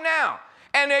all right now.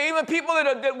 And there are even people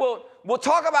that will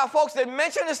talk about folks that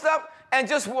mention this stuff and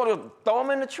just want to throw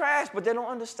them in the trash, but they don't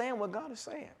understand what God is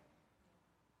saying.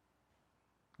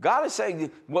 God is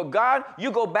saying,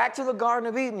 you go back to the Garden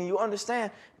of Eden and you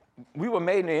understand we were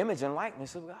made in the image and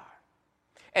likeness of God.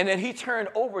 And then he turned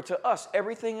over to us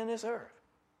everything in this earth.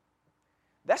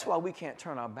 That's why we can't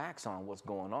turn our backs on what's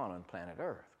going on planet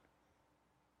Earth.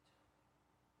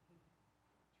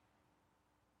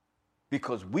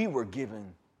 Because we were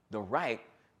given the right,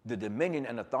 the dominion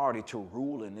and authority to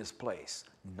rule in this place,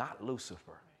 not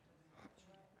Lucifer.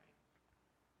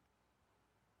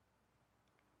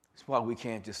 That's why we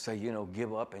can't just say,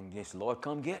 give up and just, Lord,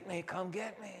 come get me, come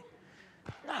get me.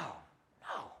 No.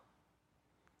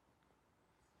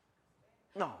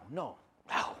 No, no,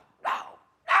 no, no, no,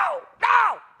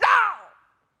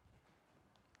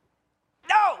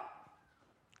 no,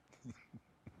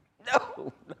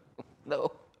 no, no,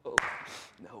 no,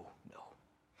 no,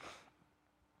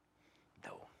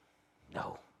 no,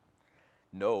 no,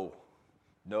 no,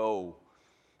 no.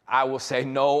 I will say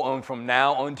no from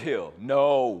now until.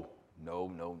 No. We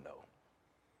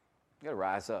got to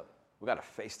rise up. We got to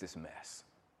face this mess.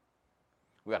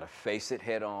 We got to face it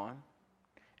head on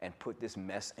and put this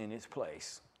mess in its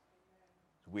place.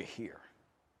 We're here.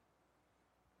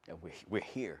 And we're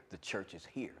here. The church is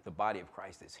here. The body of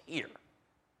Christ is here.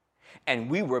 And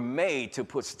we were made to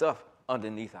put stuff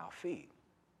underneath our feet.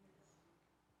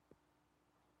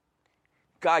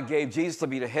 God gave Jesus to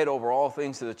be the head over all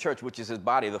things to the church, which is his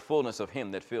body, the fullness of him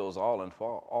that fills all in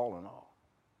all.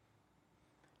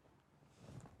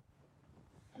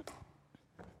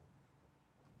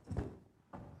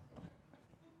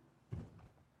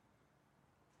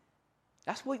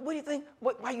 That's what do you think?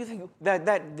 Why do you think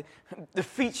that the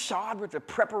feet shod with the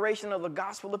preparation of the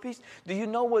gospel of peace? Do you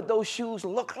know what those shoes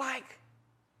look like?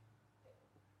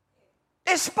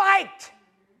 They're spiked.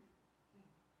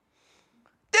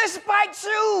 They're spiked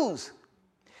shoes.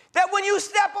 That when you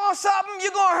step on something,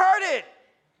 you're going to hurt it.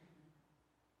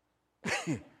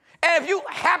 And if you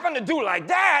happen to do like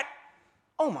that,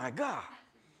 oh my God.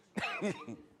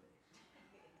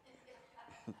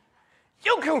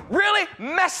 You can really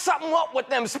mess something up with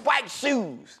them spiked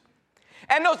shoes.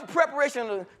 And those preparation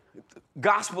of the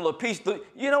gospel of peace,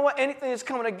 you know what? Anything that's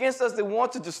coming against us that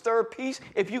wants to disturb peace,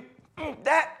 if you,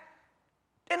 they're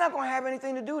not going to have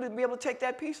anything to do to be able to take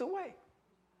that peace away.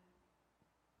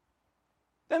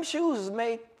 Them shoes is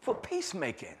made for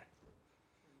peacemaking.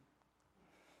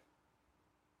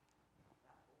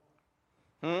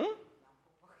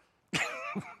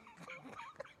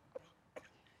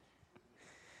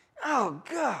 Oh,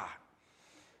 God.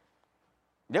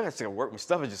 Y'all got to take a work. My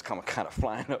stuff is just kind of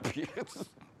flying up here.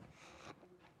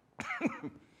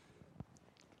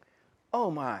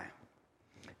 Oh, my.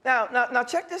 Now,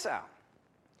 check this out.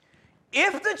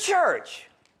 If the church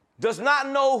does not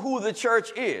know who the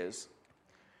church is,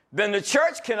 then the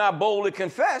church cannot boldly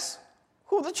confess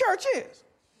who the church is.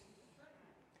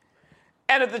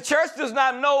 And if the church does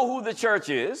not know who the church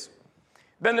is,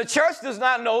 then the church does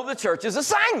not know the church's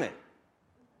assignment.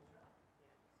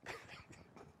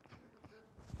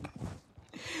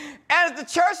 And if the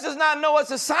church does not know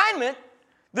its assignment,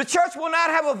 the church will not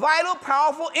have a vital,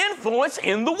 powerful influence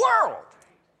in the world.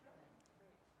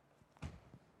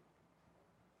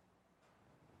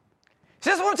 See,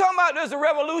 this is what I'm talking about. There's a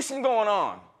revolution going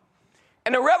on.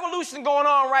 And the revolution going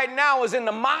on right now is in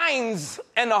the minds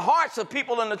and the hearts of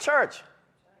people in the church.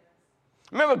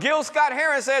 Remember, Gil Scott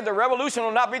Heron said the revolution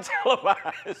will not be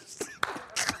televised.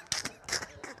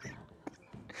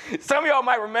 Some of y'all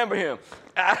might remember him.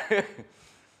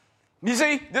 You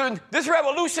see, this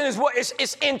revolution is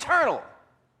it's internal.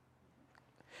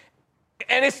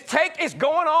 And it's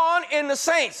going on in the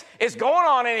saints. It's going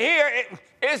on in here.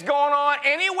 It's going on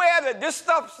anywhere that this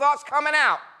stuff starts coming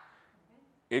out.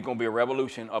 It's going to be a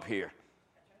revolution up here.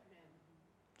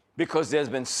 Because there's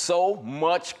been so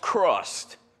much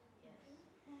crust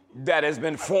that has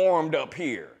been formed up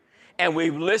here. And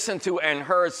we've listened to and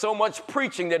heard so much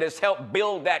preaching that has helped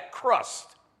build that crust.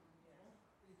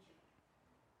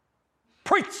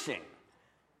 Preaching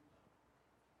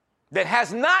that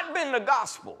has not been the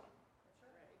gospel.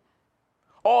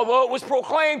 Although it was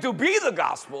proclaimed to be the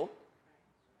gospel,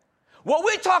 what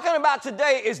we're talking about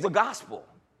today is the gospel.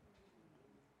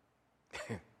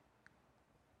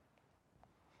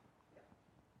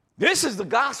 This is the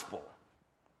gospel.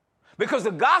 Because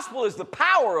the gospel is the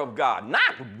power of God,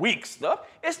 not weak stuff.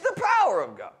 It's the power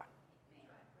of God.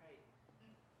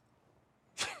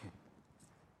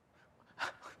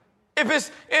 If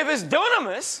it's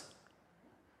dunamis,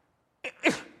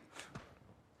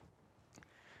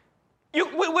 then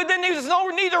there's no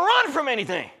need to run from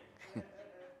anything.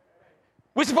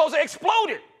 We're supposed to explode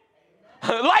it.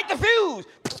 Light the fuse.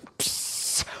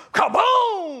 Psst,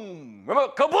 kaboom!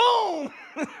 Remember, kaboom!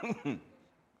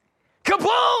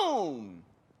 Kaboom!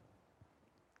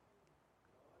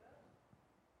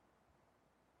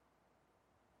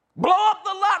 Blow up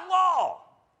the lot wall.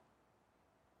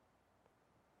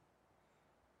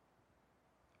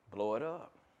 Blow it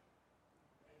up.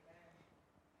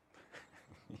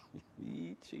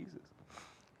 Jesus.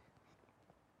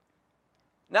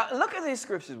 Now, look at these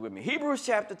scriptures with me. Hebrews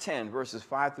chapter 10, verses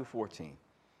 5 through 14.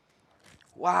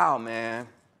 Wow, man.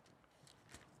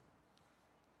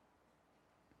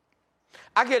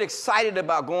 I get excited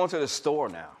about going to the store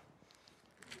now.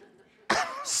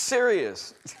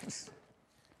 Serious.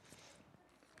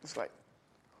 It's like,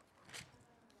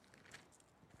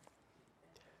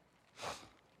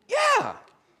 yeah. All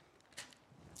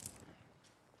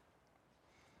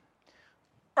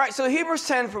right, so Hebrews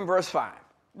 10 from verse 5.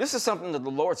 This is something that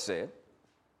the Lord said,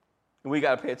 and we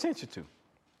got to pay attention to.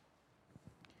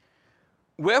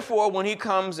 Wherefore, when he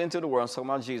comes into the world, talking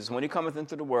about Jesus, when he cometh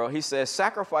into the world, he says,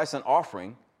 sacrifice and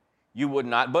offering you would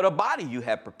not, but a body you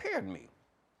have prepared me.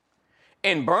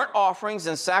 In burnt offerings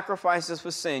and sacrifices for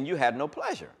sin you had no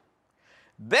pleasure.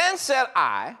 Then said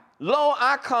I, lo,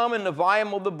 I come in the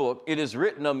volume of the book. It is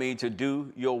written of me to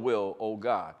do your will, O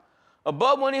God.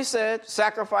 Above when he said,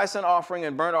 sacrifice and offering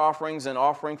and burnt offerings and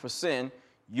offering for sin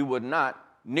you would not,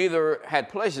 neither had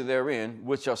pleasure therein,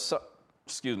 which are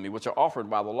offered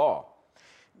by the law.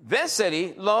 Then said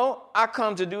he, lo, I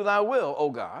come to do thy will, O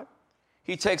God.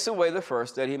 He takes away the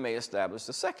first that he may establish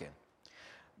the second.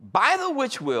 By the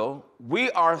which will we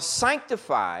are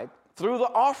sanctified through the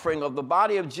offering of the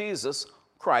body of Jesus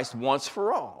Christ once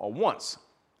for all, or once.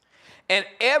 And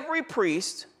every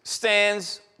priest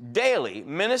stands daily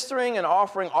ministering and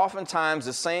offering oftentimes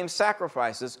the same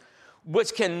sacrifices,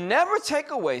 which can never take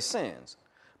away sins.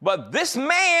 But this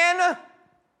man,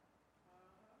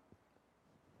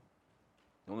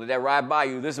 don't let that ride by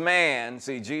you. This man,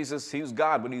 see, Jesus, he was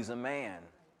God, but he's a man.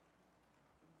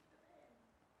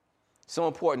 So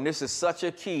important. This is such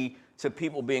a key to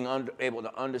people being able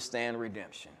to understand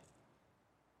redemption.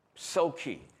 So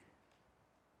key.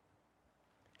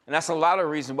 And that's a lot of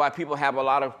reasons why people have a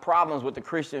lot of problems with the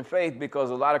Christian faith, because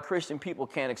a lot of Christian people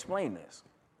can't explain this.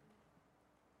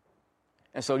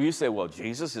 And so you say, well,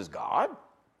 Jesus is God,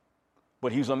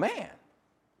 but he's a man.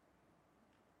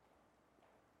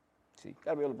 See, you've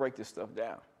got to be able to break this stuff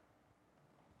down.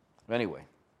 Anyway.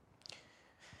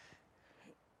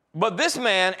 But this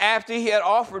man, after he had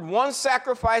offered one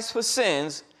sacrifice for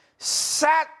sins,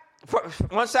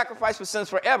 one sacrifice for sins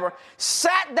forever,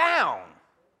 sat down.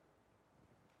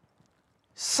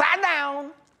 Sat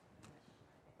down.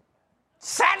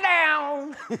 Sat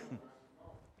down.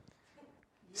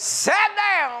 Sat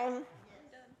down.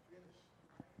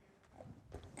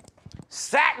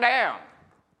 Sat down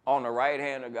on the right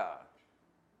hand of God.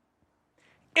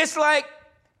 It's like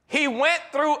he went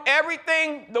through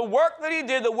everything, the work that he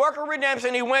did, the work of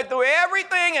redemption. He went through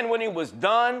everything, and when he was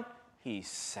done, he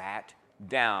sat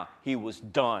down. He was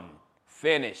done,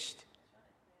 finished.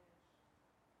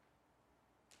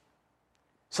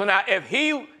 So now if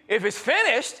it's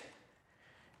finished,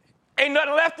 ain't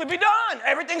nothing left to be done.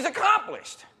 Everything's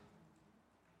accomplished.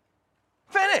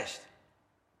 Finished.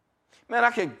 Man,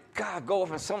 I could, God, go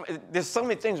over there's so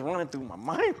many things running through my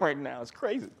mind right now. It's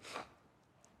crazy.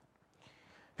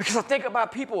 Because I think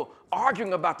about people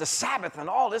arguing about the Sabbath and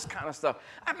all this kind of stuff.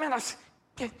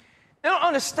 They don't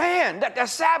understand that the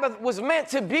Sabbath was meant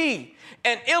to be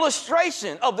an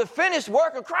illustration of the finished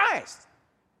work of Christ.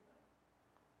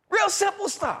 Real simple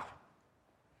stuff.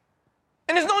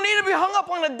 And there's no need to be hung up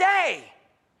on a day.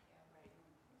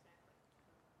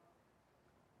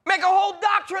 Make a whole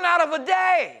doctrine out of a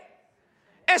day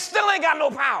and still ain't got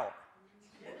no power.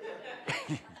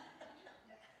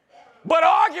 But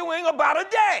arguing about a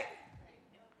day.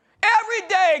 Every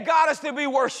day God is to be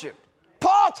worshiped.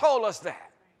 Paul told us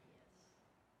that.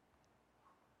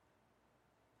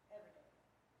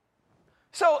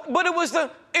 So, but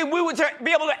we would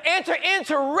be able to enter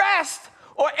into rest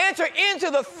or enter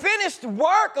into the finished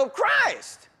work of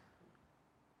Christ.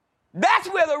 That's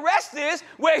where the rest is,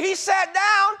 where he sat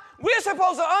down. We're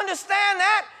supposed to understand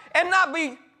that and not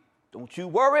be, don't you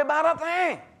worry about a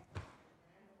thing.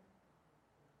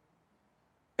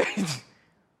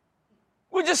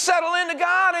 We just settle into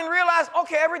God and realize,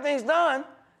 okay, everything's done.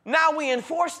 Now we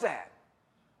enforce that.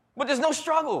 But there's no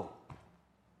struggle.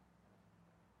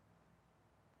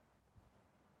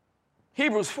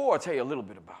 Hebrews 4 will tell you a little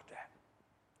bit about that.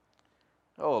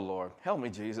 Oh, Lord, help me,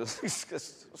 Jesus.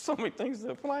 There's so many things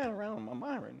that are flying around in my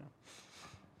mind right now.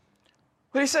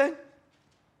 What he said?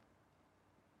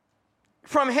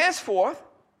 From henceforth,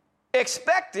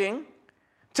 expecting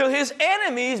till his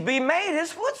enemies be made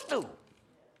his footstool.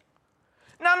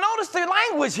 Now notice the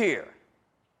language here.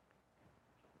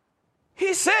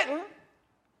 He's sitting,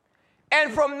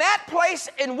 and from that place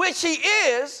in which he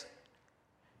is,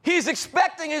 he's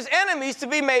expecting his enemies to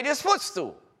be made his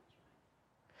footstool.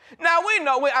 Now we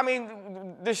know,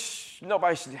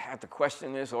 nobody should have to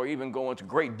question this or even go into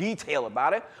great detail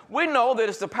about it. We know that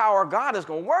it's the power of God that's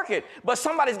going to work it, but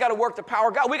somebody's got to work the power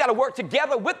of God. We got to work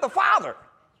together with the Father.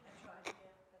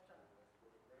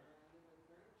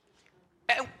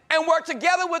 And work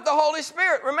together with the Holy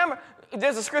Spirit. Remember,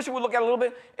 there's a scripture we'll look at a little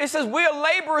bit. It says we are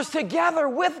laborers together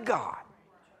with God.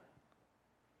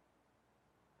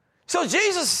 So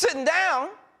Jesus is sitting down,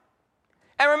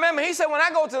 and remember, he said, when I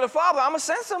go to the Father, I'm going to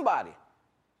send somebody.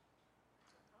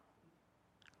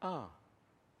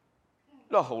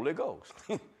 The Holy Ghost,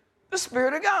 the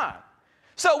Spirit of God.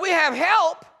 So we have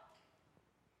help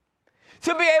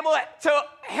to be able to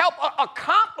help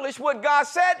accomplish what God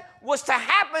said was to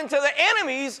happen to the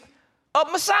enemies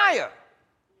of Messiah.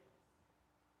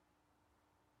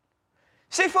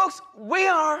 See, folks, we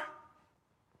are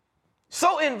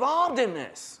so involved in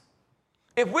this.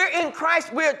 If we're in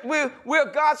Christ,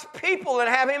 we're God's people and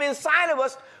have him inside of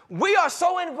us. We are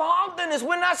so involved in this.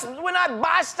 We're not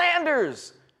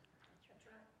bystanders.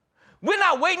 We're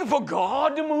not waiting for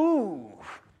God to move.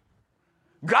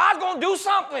 God's going to do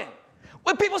something.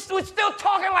 When people still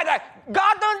talking like that,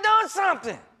 God done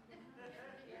something.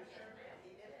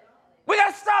 We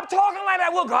got to stop talking like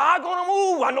that. Well, God going to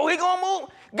move. I know he going to move.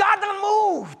 God done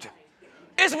moved.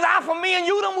 It's not for me and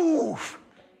you to move.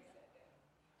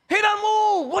 He done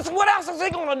moved. What else is he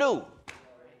going to do?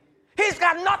 He's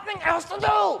got nothing else to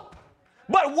do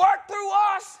but work through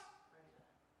us.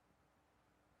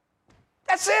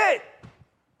 That's it.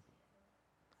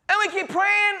 And we keep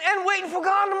praying and waiting for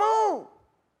God to move.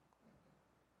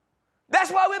 That's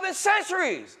why we've been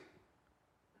centuries.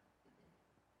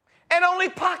 And only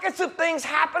pockets of things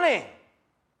happening.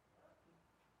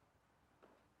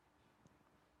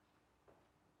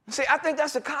 See, I think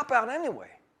that's a cop-out anyway.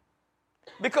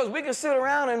 Because we can sit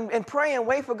around and pray and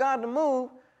wait for God to move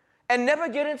and never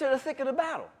get into the thick of the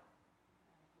battle.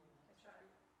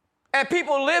 And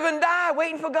people live and die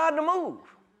waiting for God to move.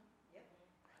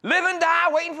 Live and die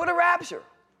waiting for the rapture.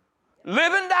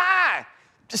 Live and die.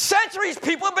 Centuries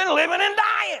people have been living and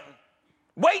dying,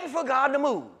 waiting for God to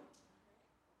move.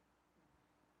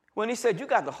 When he said, you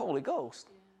got the Holy Ghost,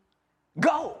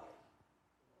 go.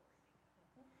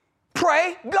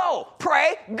 Pray, go.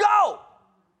 Pray, go.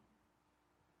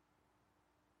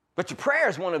 But your prayer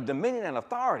is one of dominion and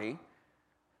authority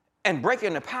and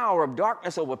breaking the power of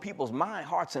darkness over people's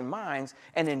hearts and minds,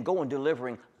 and then go and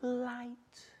delivering light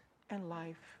and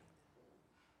life.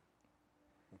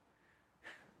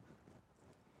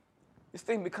 This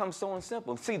thing becomes so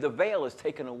simple. See, the veil is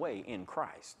taken away in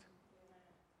Christ.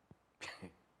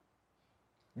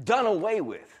 Done away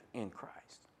with in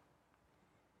Christ.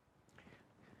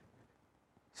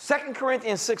 2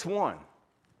 Corinthians 6:1.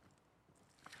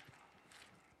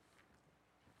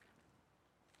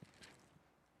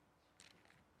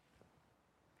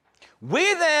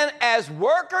 We then, as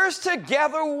workers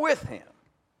together with him,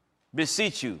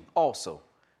 beseech you also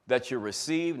that you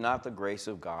receive not the grace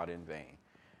of God in vain.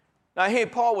 Now here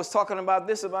Paul was talking about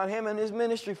this, about him and his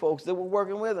ministry folks that were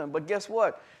working with him. But guess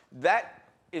what? That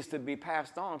is to be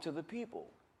passed on to the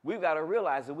people. We've got to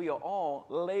realize that we are all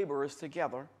laborers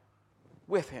together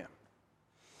with him.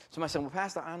 Somebody said, well,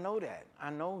 Pastor, I know that. I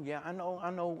know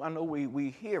we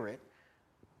hear it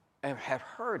and have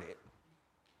heard it.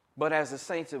 But as the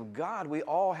saints of God, we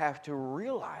all have to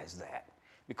realize that.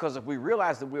 Because if we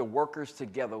realize that we're workers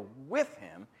together with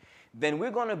him, then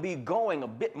we're going to be going a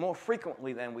bit more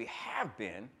frequently than we have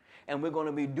been, and we're going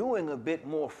to be doing a bit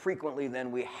more frequently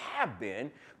than we have been,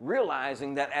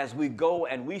 realizing that as we go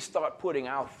and we start putting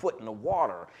our foot in the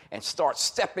water and start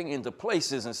stepping into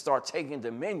places and start taking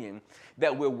dominion,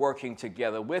 that we're working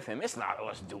together with him. It's not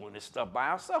us doing this stuff by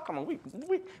ourselves. Come on,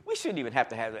 we shouldn't even have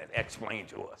to have that explained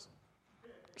to us.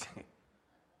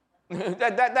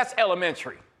 That's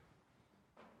elementary.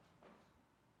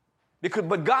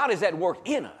 But God is at work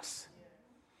in us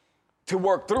to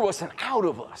work through us and out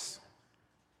of us.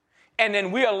 And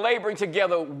then we are laboring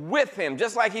together with him.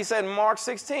 Just like he said in Mark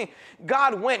 16,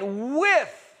 God went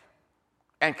with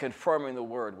and confirming the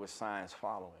word with signs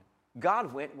following.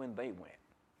 God went when they went.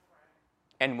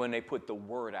 And when they put the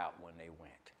word out when they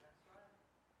went.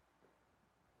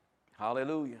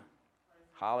 Hallelujah.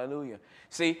 Hallelujah.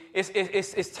 See,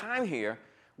 it's time here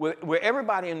where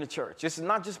everybody in the church, this is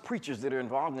not just preachers that are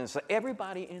involved in this, so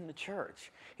everybody in the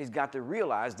church has got to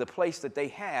realize the place that they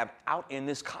have out in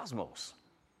this cosmos.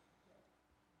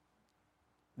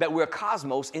 That we're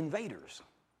cosmos invaders.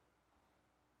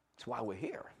 That's why we're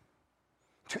here.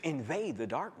 To invade the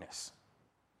darkness.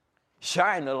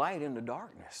 Shine the light in the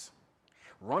darkness.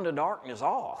 Run the darkness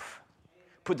off.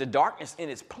 Put the darkness in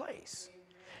its place.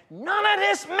 None of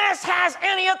this mess has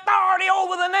any authority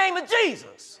over the name of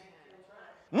Jesus.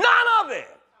 None of it.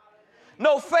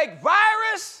 No fake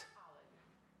virus.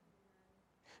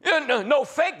 No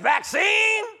fake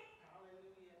vaccine.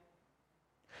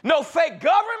 No fake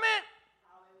government.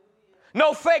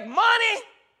 No fake money.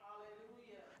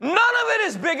 None of it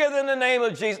is bigger than the name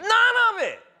of Jesus. None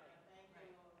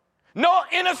No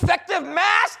ineffective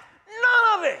mask,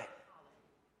 none of it.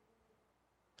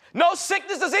 No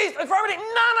sickness, disease, infirmity,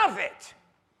 none of it.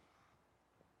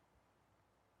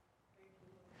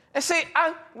 And see,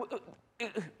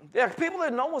 there are people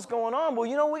that know what's going on. Well,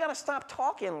 you know, we got to stop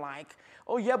talking like,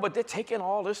 oh, yeah, but they're taking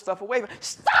all this stuff away.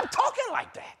 Stop talking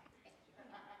like that.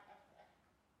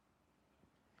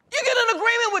 You get in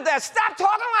agreement with that. Stop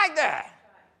talking like that.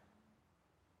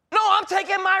 No, I'm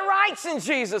taking my rights in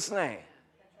Jesus' name.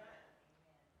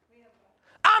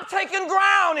 I'm taking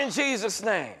ground in Jesus'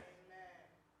 name.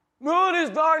 No,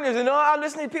 there's darkness. And I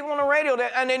listen to people on the radio,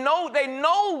 and they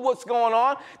know what's going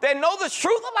on. They know the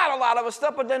truth about a lot of us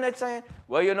stuff, but then they're saying,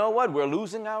 well, you know what? We're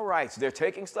losing our rights. They're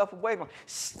taking stuff away from us.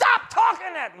 Stop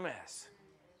talking that mess.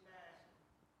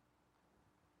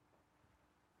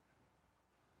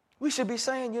 We should be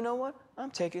saying, you know what?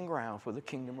 I'm taking ground for the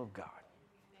kingdom of God.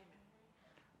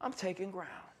 I'm taking ground.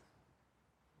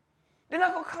 They're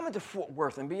not going to come into Fort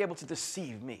Worth and be able to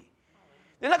deceive me.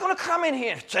 They're not going to come in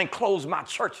here and close my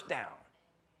church down.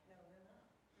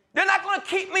 They're not going to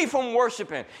keep me from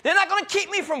worshiping. They're not going to keep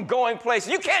me from going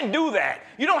places. You can't do that.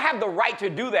 You don't have the right to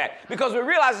do that because we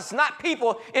realize it's not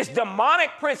people, it's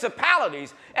demonic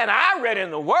principalities. And I read in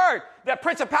the Word that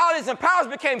principalities and powers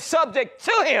became subject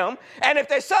to him. And if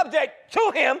they're subject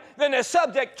to him, then they're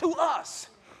subject to us.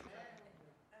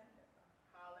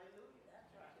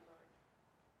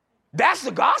 That's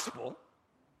the gospel.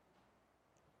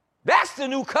 That's the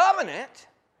new covenant.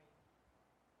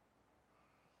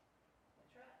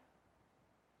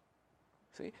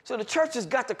 See? So the church has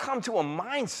got to come to a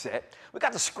mindset. We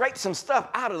got to scrape some stuff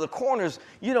out of the corners,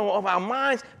 of our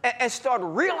minds and start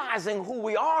realizing who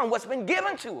we are and what's been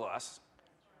given to us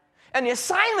and the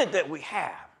assignment that we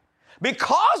have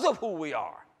because of who we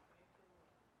are.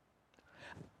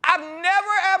 I've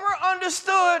never, ever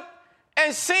understood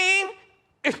and seen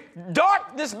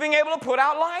darkness being able to put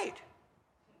out light.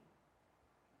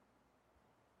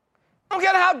 I don't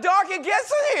care how dark it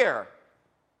gets in here.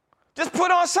 Just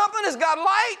put on something that's got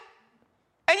light,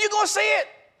 and you're going to see it.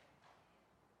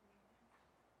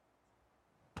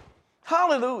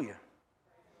 Hallelujah.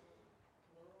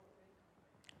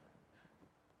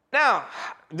 Now,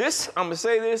 I'm going to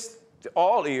say this to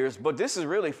all ears, but this is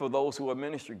really for those who are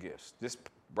ministry gifts. This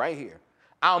right here.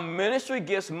 Our ministry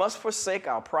gifts must forsake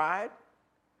our pride,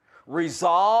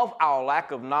 resolve our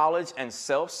lack of knowledge and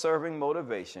self-serving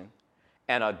motivation,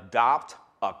 and adopt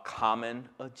a common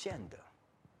agenda.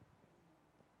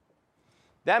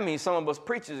 That means some of us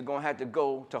preachers are going to have to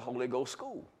go to Holy Ghost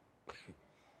school.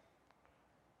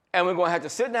 And we're going to have to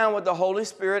sit down with the Holy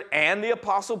Spirit and the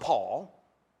Apostle Paul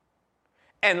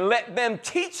and let them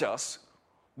teach us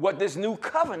what this new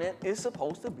covenant is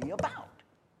supposed to be about.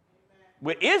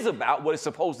 What is about what it's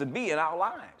supposed to be in our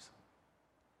lives.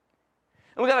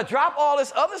 And we've got to drop all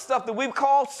this other stuff that we've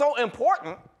called so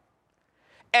important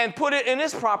and put it in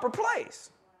its proper place.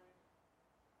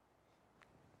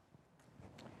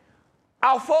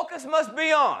 Our focus must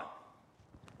be on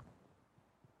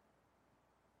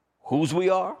whose we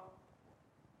are,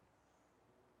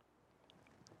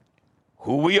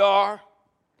 who we are,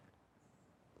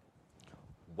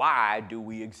 why do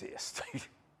we exist?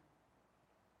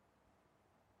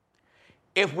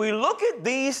 If we look at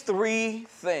these three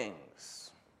things,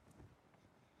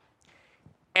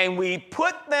 and we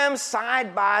put them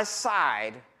side by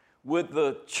side with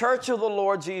the church of the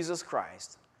Lord Jesus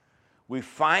Christ, we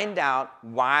find out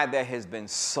why there has been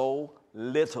so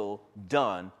little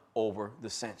done over the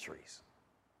centuries.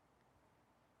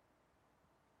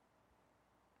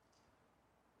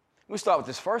 We start with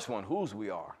this first one, whose we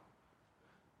are.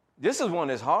 This is one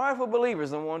that's hard for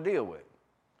believers to want to deal with.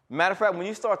 Matter of fact, when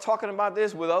you start talking about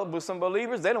this with some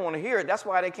believers, they don't want to hear it. That's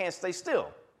why they can't stay still.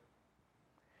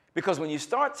 Because when you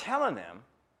start telling them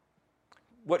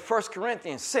what 1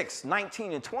 Corinthians 6,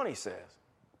 19 and 20 says,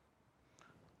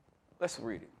 let's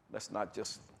read it. Let's not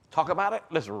just talk about it.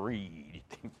 Let's read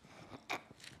it.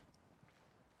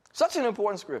 Such an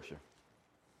important scripture.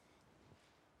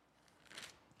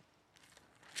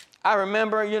 I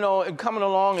remember, coming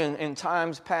along in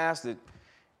times past that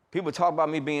people talk about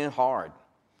me being hard.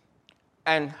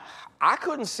 And I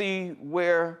couldn't see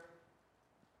where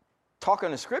talking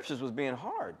the scriptures was being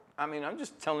hard. I mean, I'm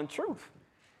just telling truth.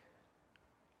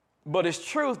 But it's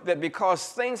truth that because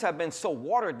things have been so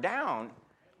watered down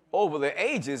over the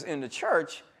ages in the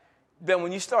church, that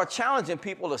when you start challenging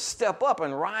people to step up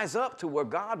and rise up to where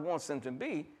God wants them to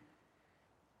be,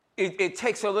 it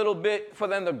takes a little bit for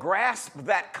them to grasp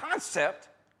that concept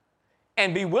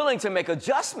and be willing to make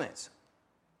adjustments.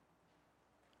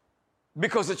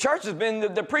 Because the church has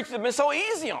been, the preachers have been so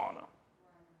easy on them.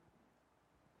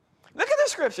 Look at the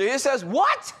scripture. It says,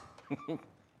 what?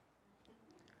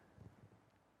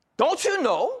 Don't you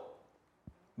know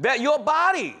that your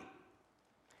body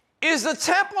is the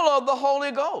temple of the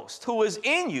Holy Ghost who is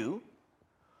in you,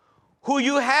 who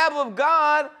you have of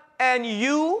God, and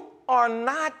you are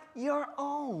not your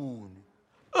own?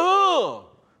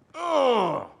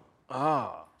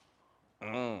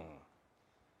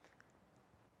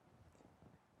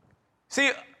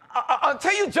 See,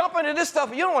 until you jump into this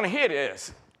stuff, you don't want to hear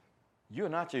this. I'm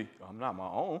not my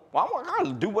own. Well, I got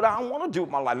to do what I want to do with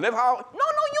my life. Live how. No,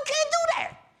 you can't do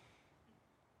that.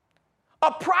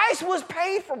 A price was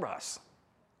paid for us.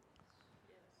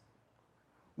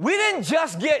 We didn't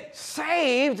just get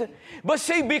saved, but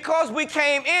see, because we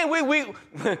came in,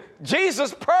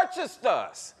 Jesus purchased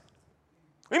us.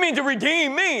 We mean to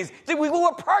redeem means that we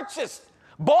were purchased,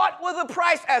 bought with a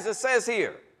price, as it says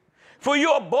here. For you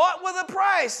are bought with a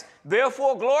price,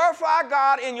 therefore glorify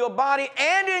God in your body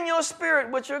and in your spirit,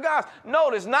 which are God's.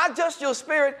 Notice, not just your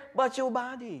spirit, but your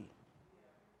body.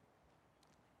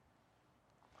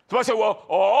 Somebody say, well,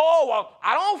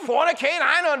 I don't fornicate,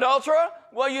 I ain't an adulterer.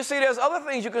 Well, you see, there's other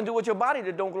things you can do with your body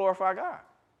that don't glorify God.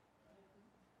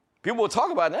 People will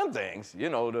talk about them things,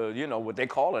 what they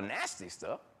call the nasty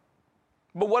stuff.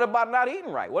 But what about not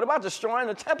eating right? What about destroying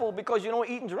the temple because you don't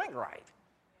eat and drink right?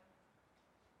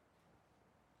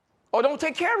 Or don't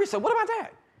take care of yourself? What about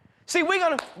that? See,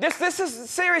 this is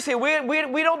serious here. We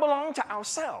don't belong to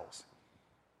ourselves.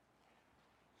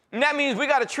 And that means we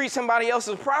got to treat somebody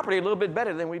else's property a little bit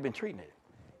better than we've been treating it.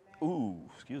 Ooh,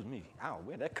 excuse me. Ow,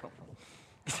 where'd that come from?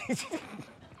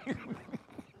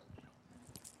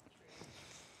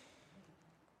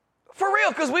 For real,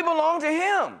 because we belong to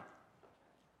him.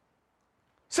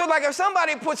 So like if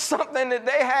somebody puts something that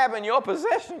they have in your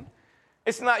possession,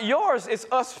 it's not yours, it's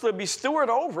us to be steward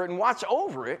over it and watch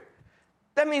over it.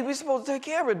 That means we're supposed to take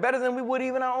care of it better than we would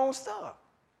even our own stuff.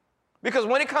 Because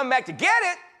when it comes back to get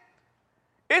it,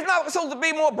 it's not supposed to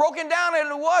be more broken down than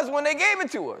it was when they gave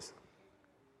it to us.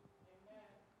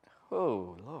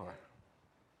 Oh, Lord.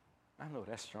 I know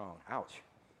that's strong. Ouch.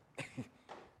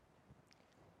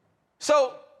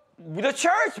 So the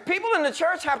church, people in the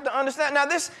church have to understand. Now,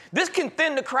 this can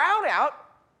thin the crowd out.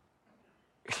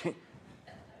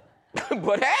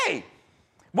 But hey,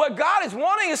 what God is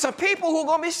wanting is some people who are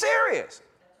going to be serious.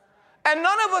 And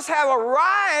none of us have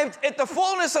arrived at the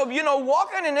fullness of,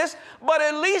 walking in this. But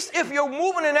at least if you're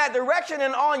moving in that direction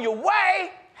and on your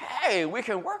way, hey, we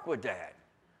can work with that.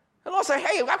 The Lord say,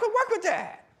 hey, I could work with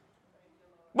that.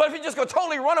 But if you just go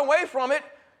totally run away from it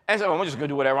and say, I'm just going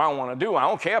to do whatever I want to do. I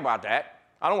don't care about that.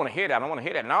 I don't want to hear that. I don't want to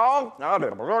hear that. No.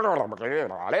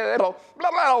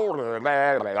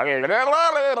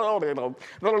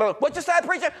 What you said,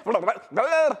 preacher?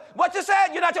 What you said?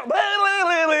 You're not.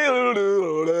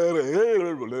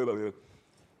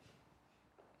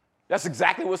 That's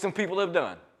exactly what some people have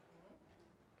done.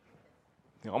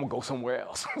 I'm going to go somewhere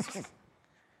else.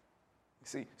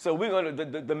 See, so we're going to,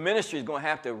 the ministry is going to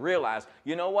have to realize,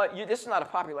 you know what? This is not a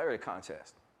popularity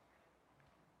contest.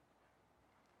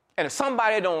 And if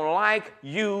somebody don't like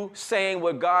you saying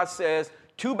what God says,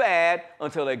 too bad,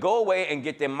 until they go away and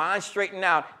get their mind straightened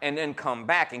out and then come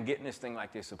back and get in this thing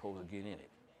like they're supposed to get in it.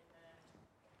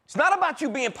 It's not about you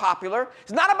being popular.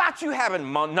 It's not about you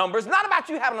having numbers. It's not about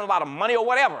you having a lot of money or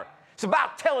whatever. It's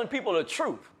about telling people the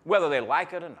truth, whether they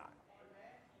like it or not.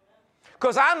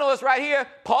 Because I know it's right here,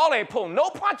 Paul ain't pulling no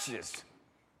punches.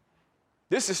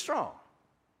 This is strong.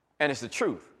 And it's the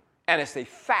truth. And it's a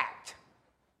fact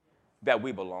that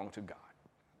we belong to God.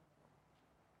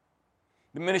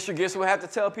 The ministry gifts will have to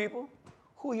tell people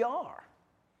who you are.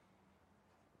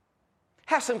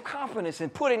 Have some confidence in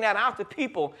putting that out to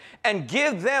people and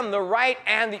give them the right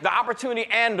and the opportunity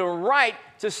and the right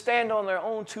to stand on their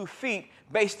own 2 feet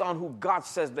based on who God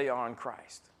says they are in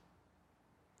Christ.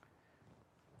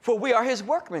 For we are his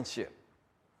workmanship,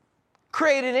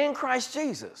 created in Christ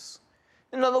Jesus.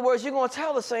 In other words, you're going to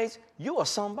tell the saints, you are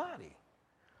somebody.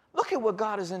 Look at what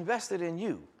God has invested in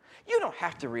you. You don't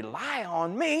have to rely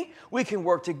on me. We can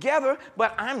work together,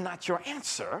 but I'm not your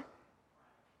answer.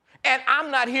 And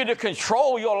I'm not here to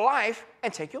control your life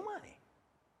and take your money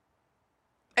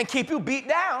and keep you beat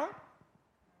down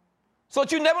so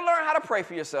that you never learn how to pray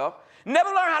for yourself, never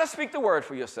learn how to speak the word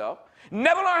for yourself,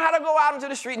 never learn how to go out into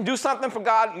the street and do something for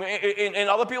God in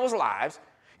other people's lives.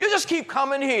 You just keep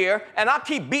coming here, and I'll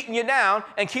keep beating you down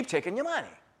and keep taking your money.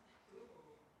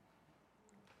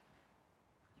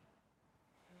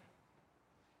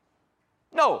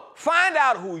 No, find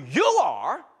out who you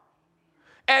are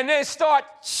and then start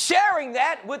sharing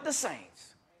that with the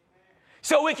saints.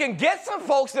 So we can get some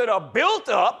folks that are built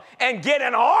up and get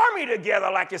an army together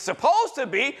like it's supposed to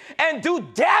be and do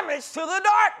damage to the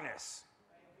darkness.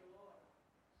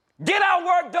 Get our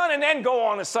work done and then go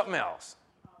on to something else.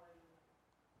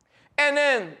 And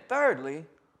then thirdly,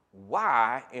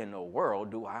 why in the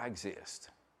world do I exist?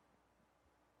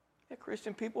 There are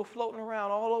Christian people floating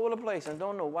around all over the place and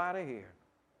don't know why they're here.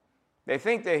 They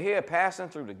think they're here passing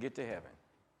through to get to heaven.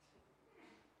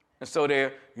 And so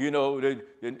they're, the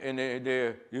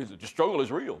struggle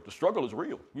is real. The struggle is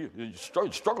real. The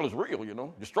struggle is real,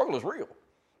 The struggle is real.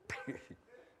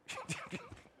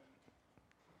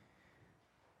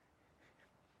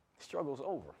 The struggle's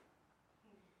over.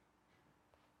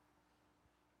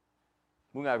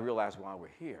 We got to realize why we're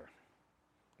here.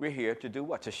 We're here to do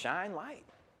what? To shine light.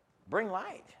 Bring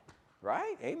light.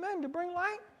 Right? Amen. To bring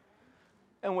light.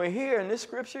 And we're here in this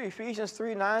scripture, Ephesians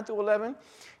 3:9-11.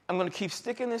 I'm going to keep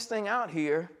sticking this thing out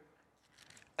here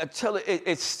until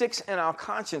it sticks in our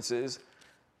consciences,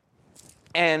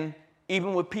 and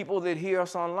even with people that hear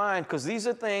us online, because these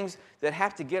are things that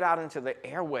have to get out into the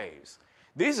airwaves.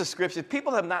 These are scriptures.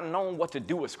 People have not known what to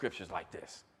do with scriptures like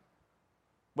this,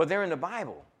 but they're in the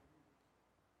Bible.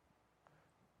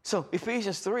 So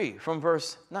Ephesians 3 from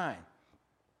verse 9.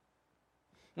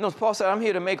 Notice Paul said, I'm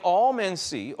here to make all men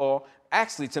see, or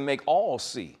actually to make all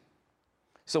see.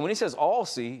 So when he says all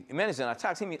see, men is in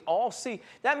italics, he means all see.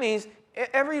 That means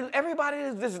everybody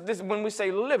is this when we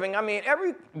say living, I mean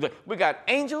we got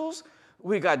angels,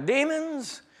 we got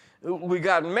demons, we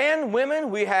got men,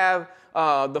 women, we have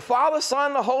the Father,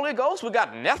 Son, the Holy Ghost, we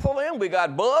got Nephilim, we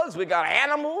got bugs, we got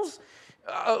animals,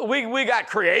 we got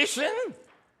creation,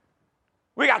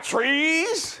 we got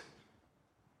trees,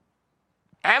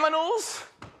 aminals.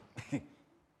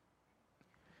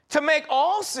 To make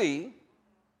all see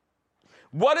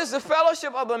what is the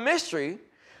fellowship of the mystery,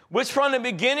 which from the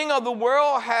beginning of the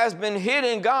world has been hid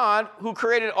in God, who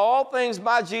created all things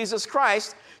by Jesus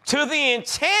Christ, to the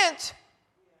intent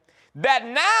that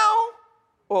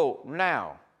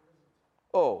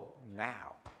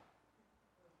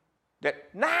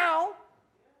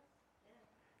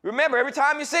remember, every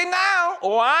time you say now,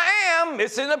 or I am,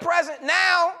 it's in the present,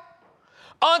 now,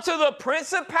 unto the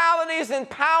principalities and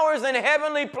powers in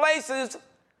heavenly places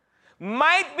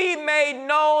might be made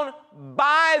known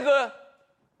by the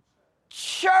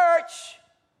church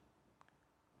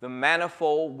the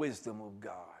manifold wisdom of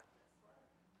God.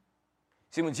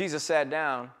 See, when Jesus sat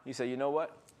down, he said, you know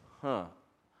what?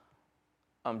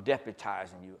 I'm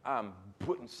deputizing you. I'm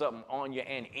putting something on you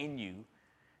and in you.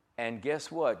 And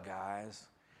guess what, guys?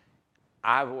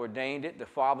 I've ordained it, the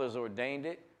Father's ordained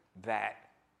it, that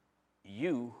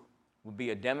you will be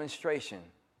a demonstration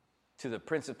to the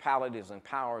principalities and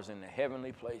powers in the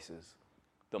heavenly places,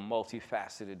 the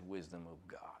multifaceted wisdom of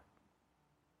God.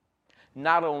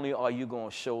 Not only are you going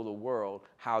to show the world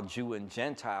how Jew and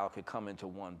Gentile could come into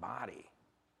one body,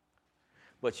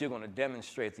 but you're going to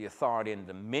demonstrate the authority and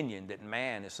dominion that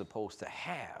man is supposed to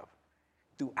have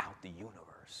throughout the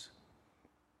universe.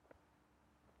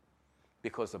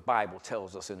 Because the Bible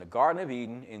tells us in the Garden of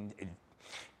Eden,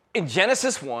 in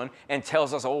Genesis 1, and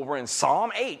tells us over in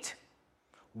Psalm 8,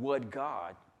 what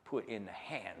God put in the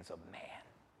hands of man.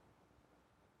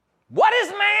 What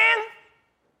is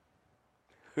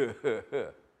man?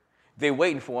 They're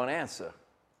waiting for an answer.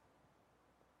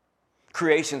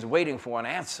 Creation's waiting for an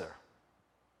answer.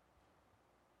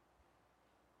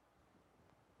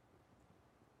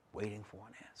 Waiting for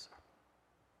an answer.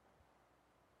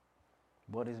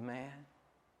 What is man?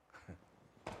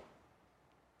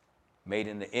 Made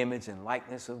in the image and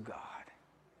likeness of God,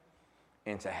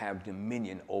 and to have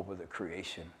dominion over the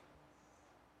creation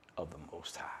of the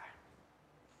Most High.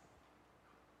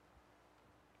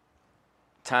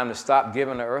 Time to stop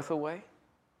giving the earth away.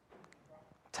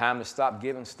 Time to stop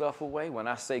giving stuff away. When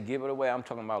I say give it away, I'm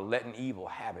talking about letting evil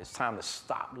have it. It's time to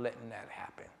stop letting that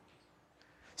happen.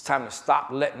 It's time to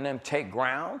stop letting them take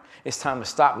ground. It's time to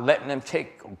stop letting them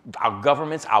take our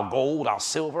governments, our gold, our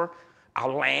silver, our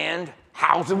land,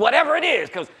 houses, whatever it is,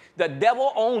 because the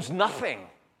devil owns nothing.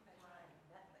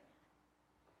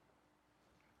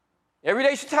 Every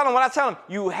day you should tell him, when I tell him,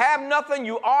 you have nothing,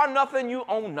 you are nothing, you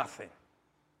own nothing.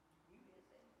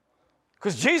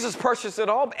 Because Jesus purchased it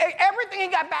all. Everything he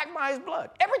got back by his blood.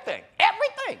 Everything.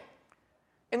 Everything.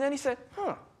 And then he said,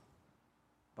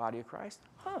 body of Christ,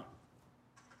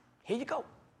 here you go.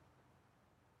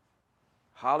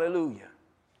 Hallelujah.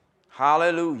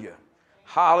 Hallelujah.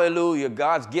 Hallelujah.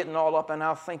 God's getting all up in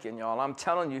our thinking, y'all. I'm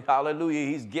telling you, hallelujah,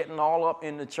 he's getting all up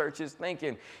in the church's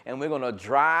thinking. And we're going to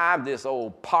drive this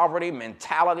old poverty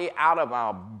mentality out of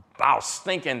our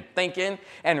stinking thinking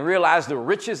and realize the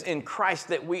riches in Christ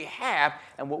that we have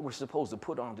and what we're supposed to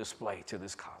put on display to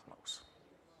this cosmos.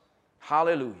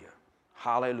 Hallelujah.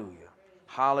 Hallelujah.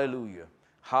 Hallelujah.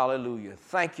 Hallelujah.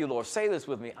 Thank you, Lord. Say this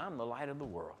with me. I'm the light of the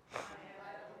world.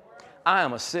 I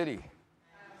am a city.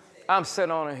 I'm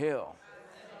set on a hill.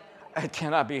 It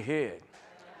cannot be hid.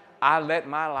 I let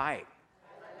my light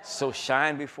so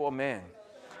shine before men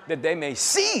that they may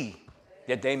see,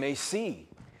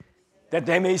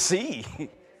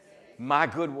 my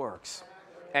good works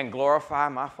and glorify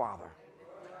my Father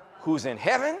who's in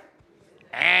heaven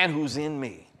and who's in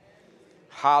me.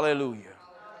 Hallelujah.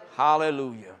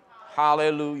 Hallelujah.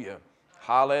 Hallelujah.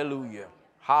 Hallelujah.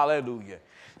 Hallelujah.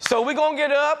 So we're going to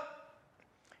get up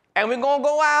and we're going to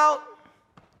go out,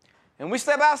 and we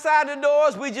step outside the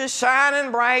doors. We just shining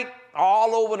bright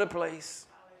all over the place.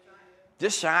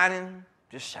 Just shining,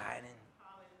 just shining,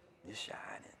 just shining.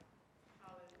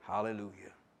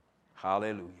 Hallelujah.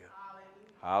 Hallelujah.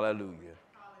 Hallelujah.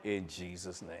 In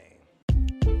Jesus' name.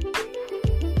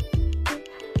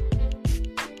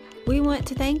 We want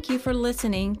to thank you for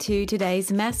listening to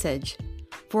today's message.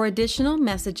 For additional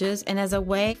messages and as a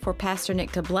way for Pastor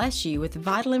Nick to bless you with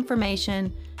vital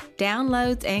information,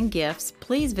 downloads, and gifts,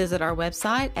 please visit our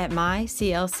website at myclcc.com.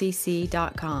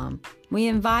 We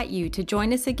invite you to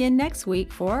join us again next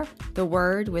week for The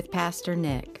Word with Pastor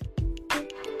Nick.